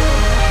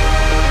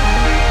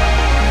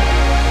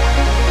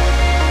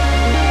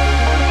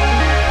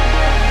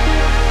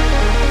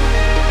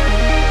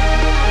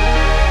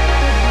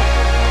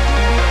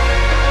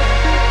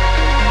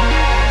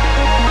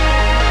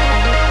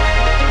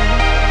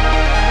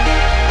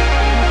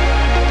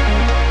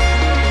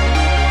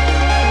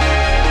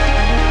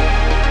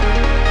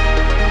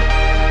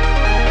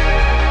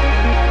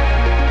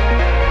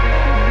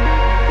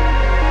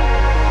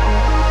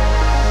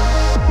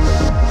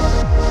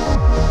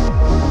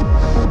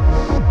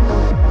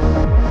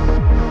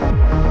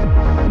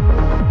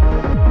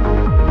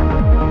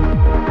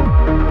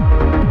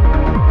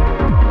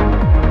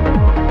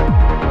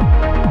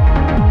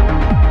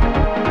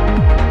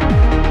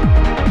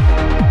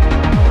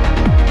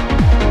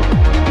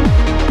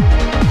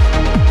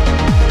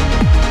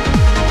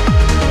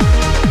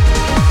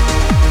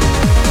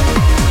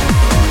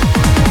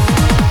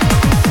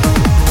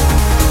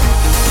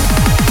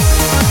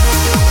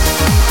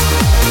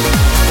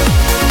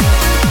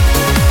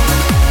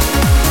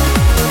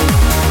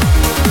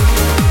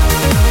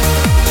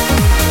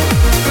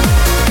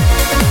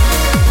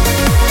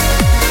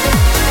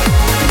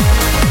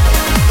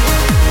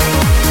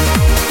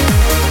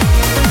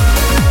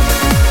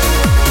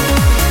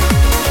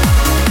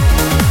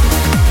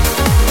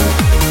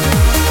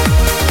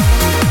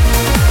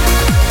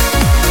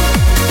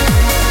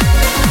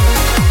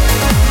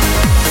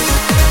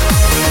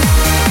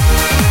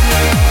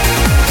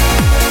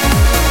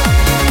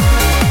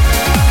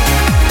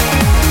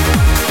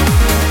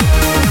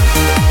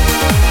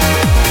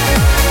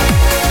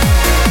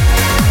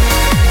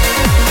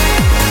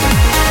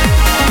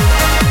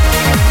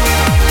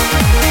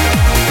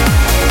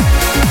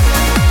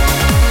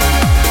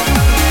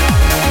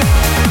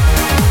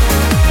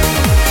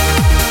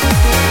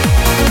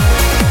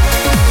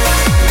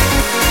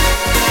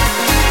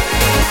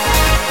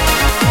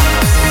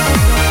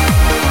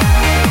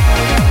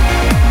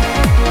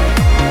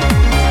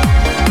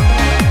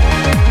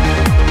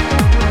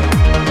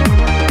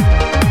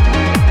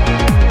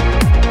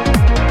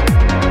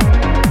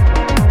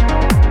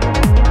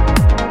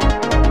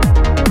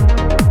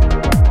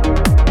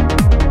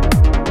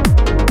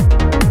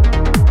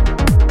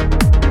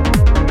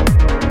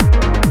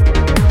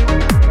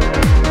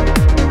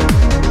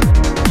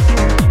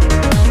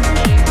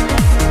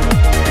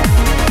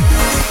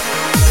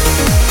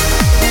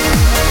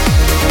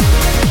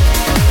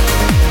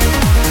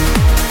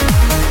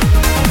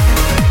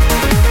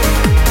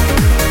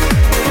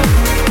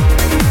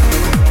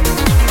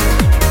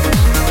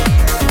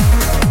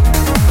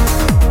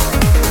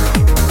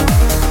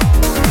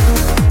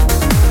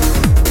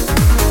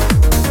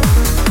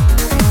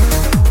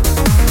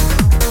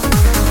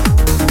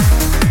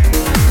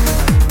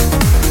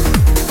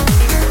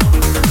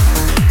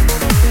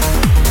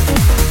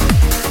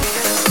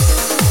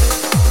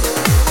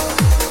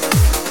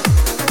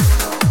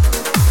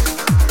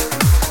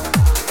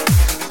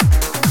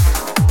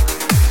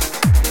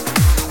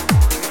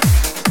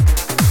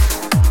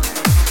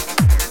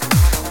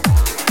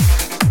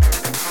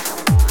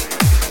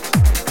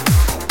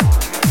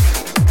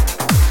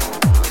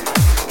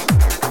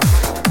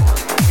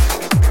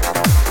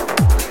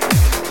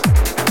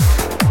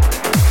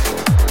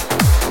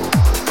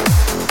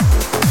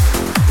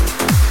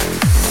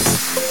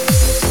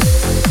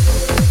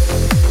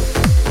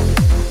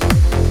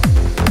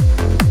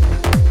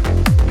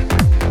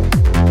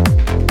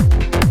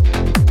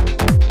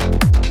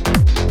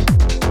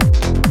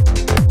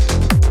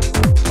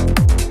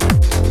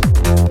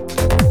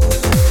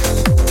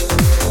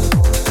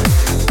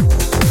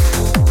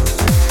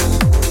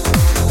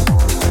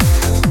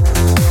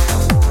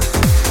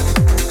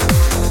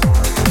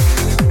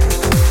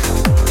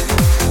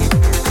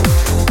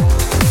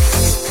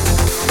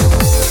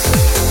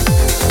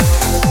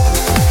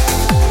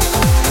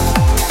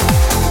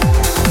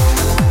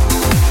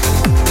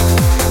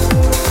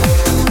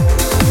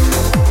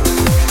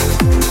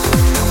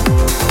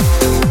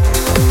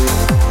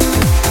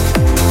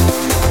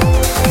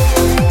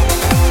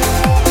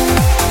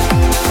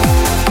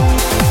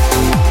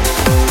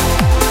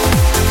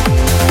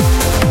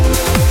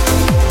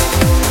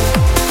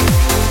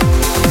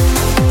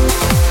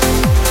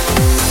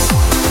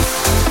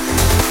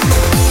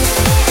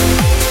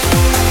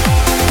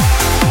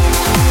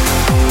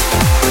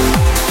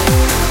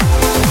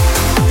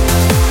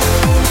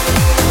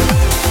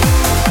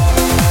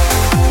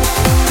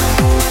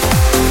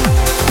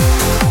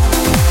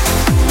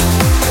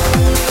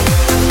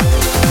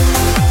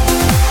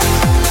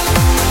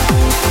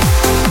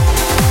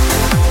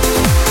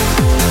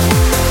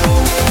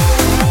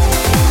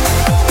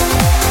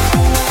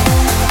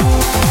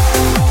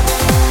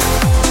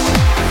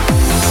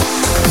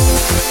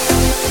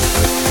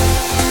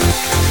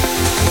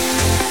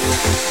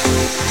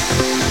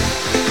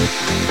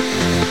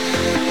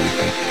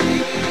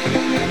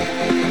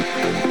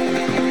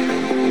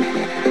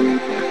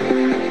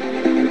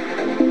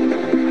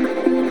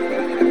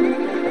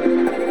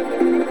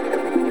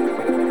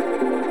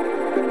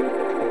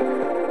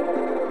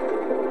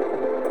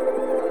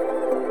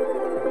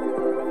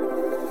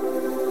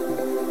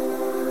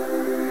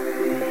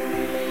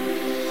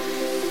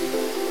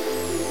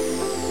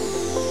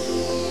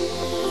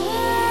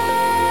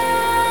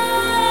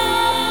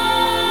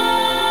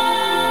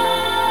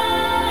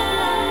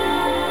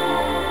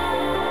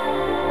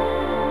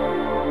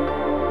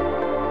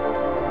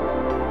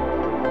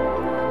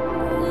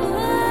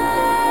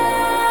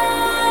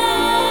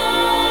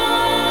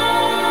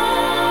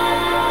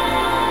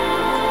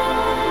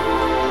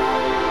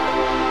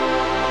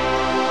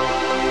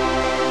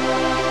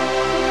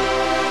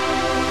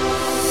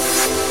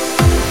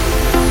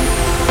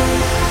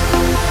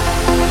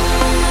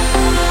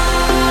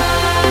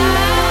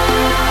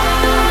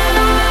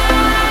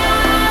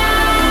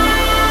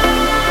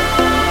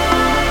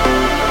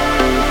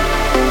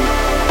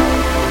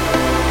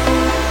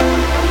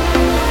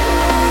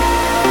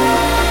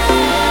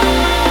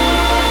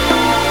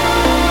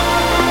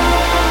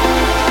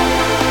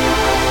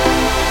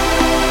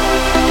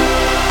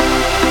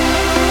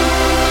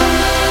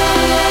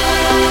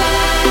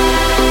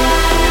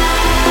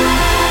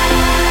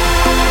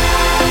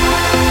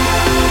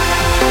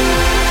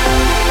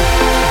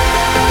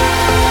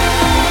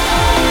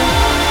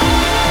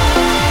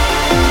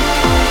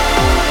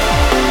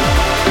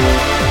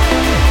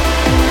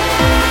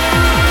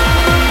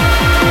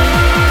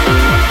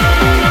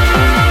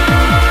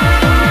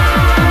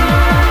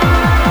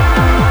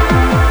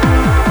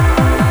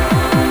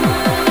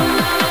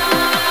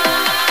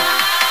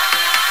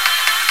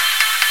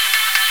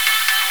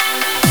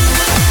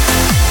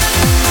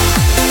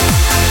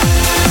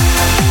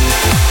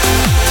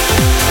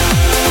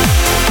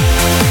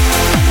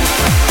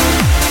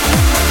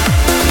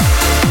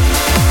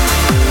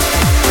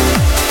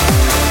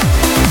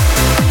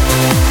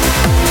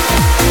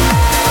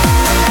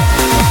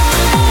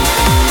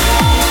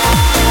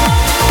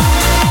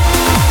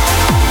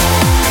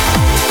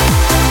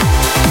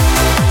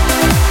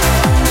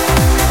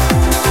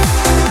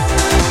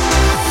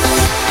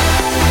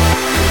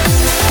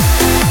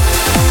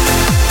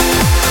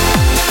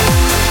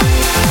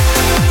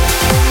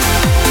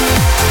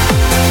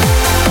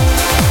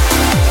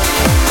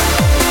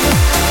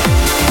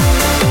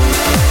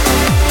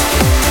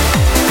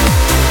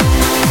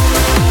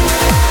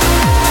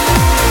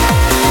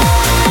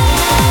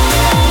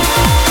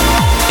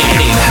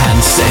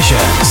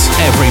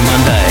 every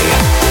Monday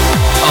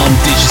on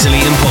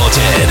Digitally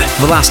Imported.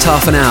 For the last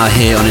half an hour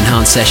here on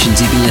Enhanced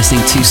Sessions, you've been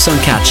listening to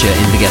Suncatcher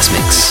in the guest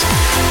mix.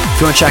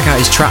 If you want to check out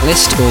his track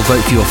list or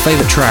vote for your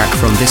favourite track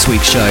from this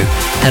week's show,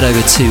 head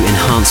over to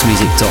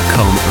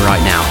enhancemusic.com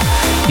right now.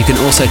 You can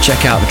also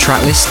check out the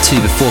track list to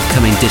the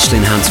forthcoming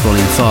Digitally Enhanced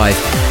Volume 5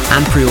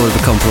 and pre-order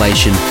the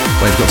compilation,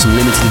 where we've got some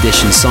limited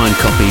edition signed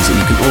copies, and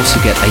you can also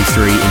get a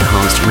free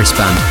enhanced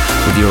wristband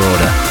with your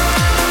order.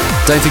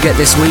 Don't forget,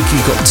 this week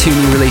you've got 2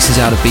 new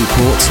releases out of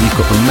Beatport. You've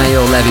got the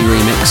Mayor Levy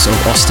remix of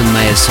Austin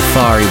Mayer's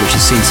Safari, which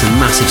has seen some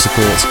massive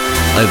support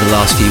over the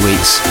last few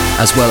weeks,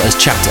 as well as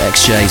Chapter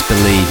XJ's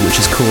Believe, which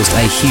has caused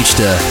a huge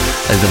stir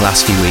over the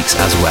last few weeks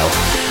as well.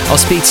 I'll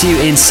speak to you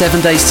in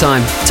 7 days'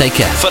 time. Take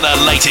care. For the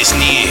latest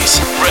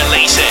news,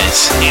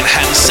 releases,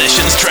 enhanced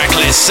sessions, track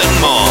lists and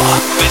more,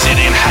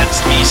 visit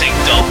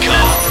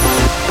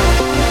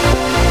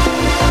enhancedmusic.com.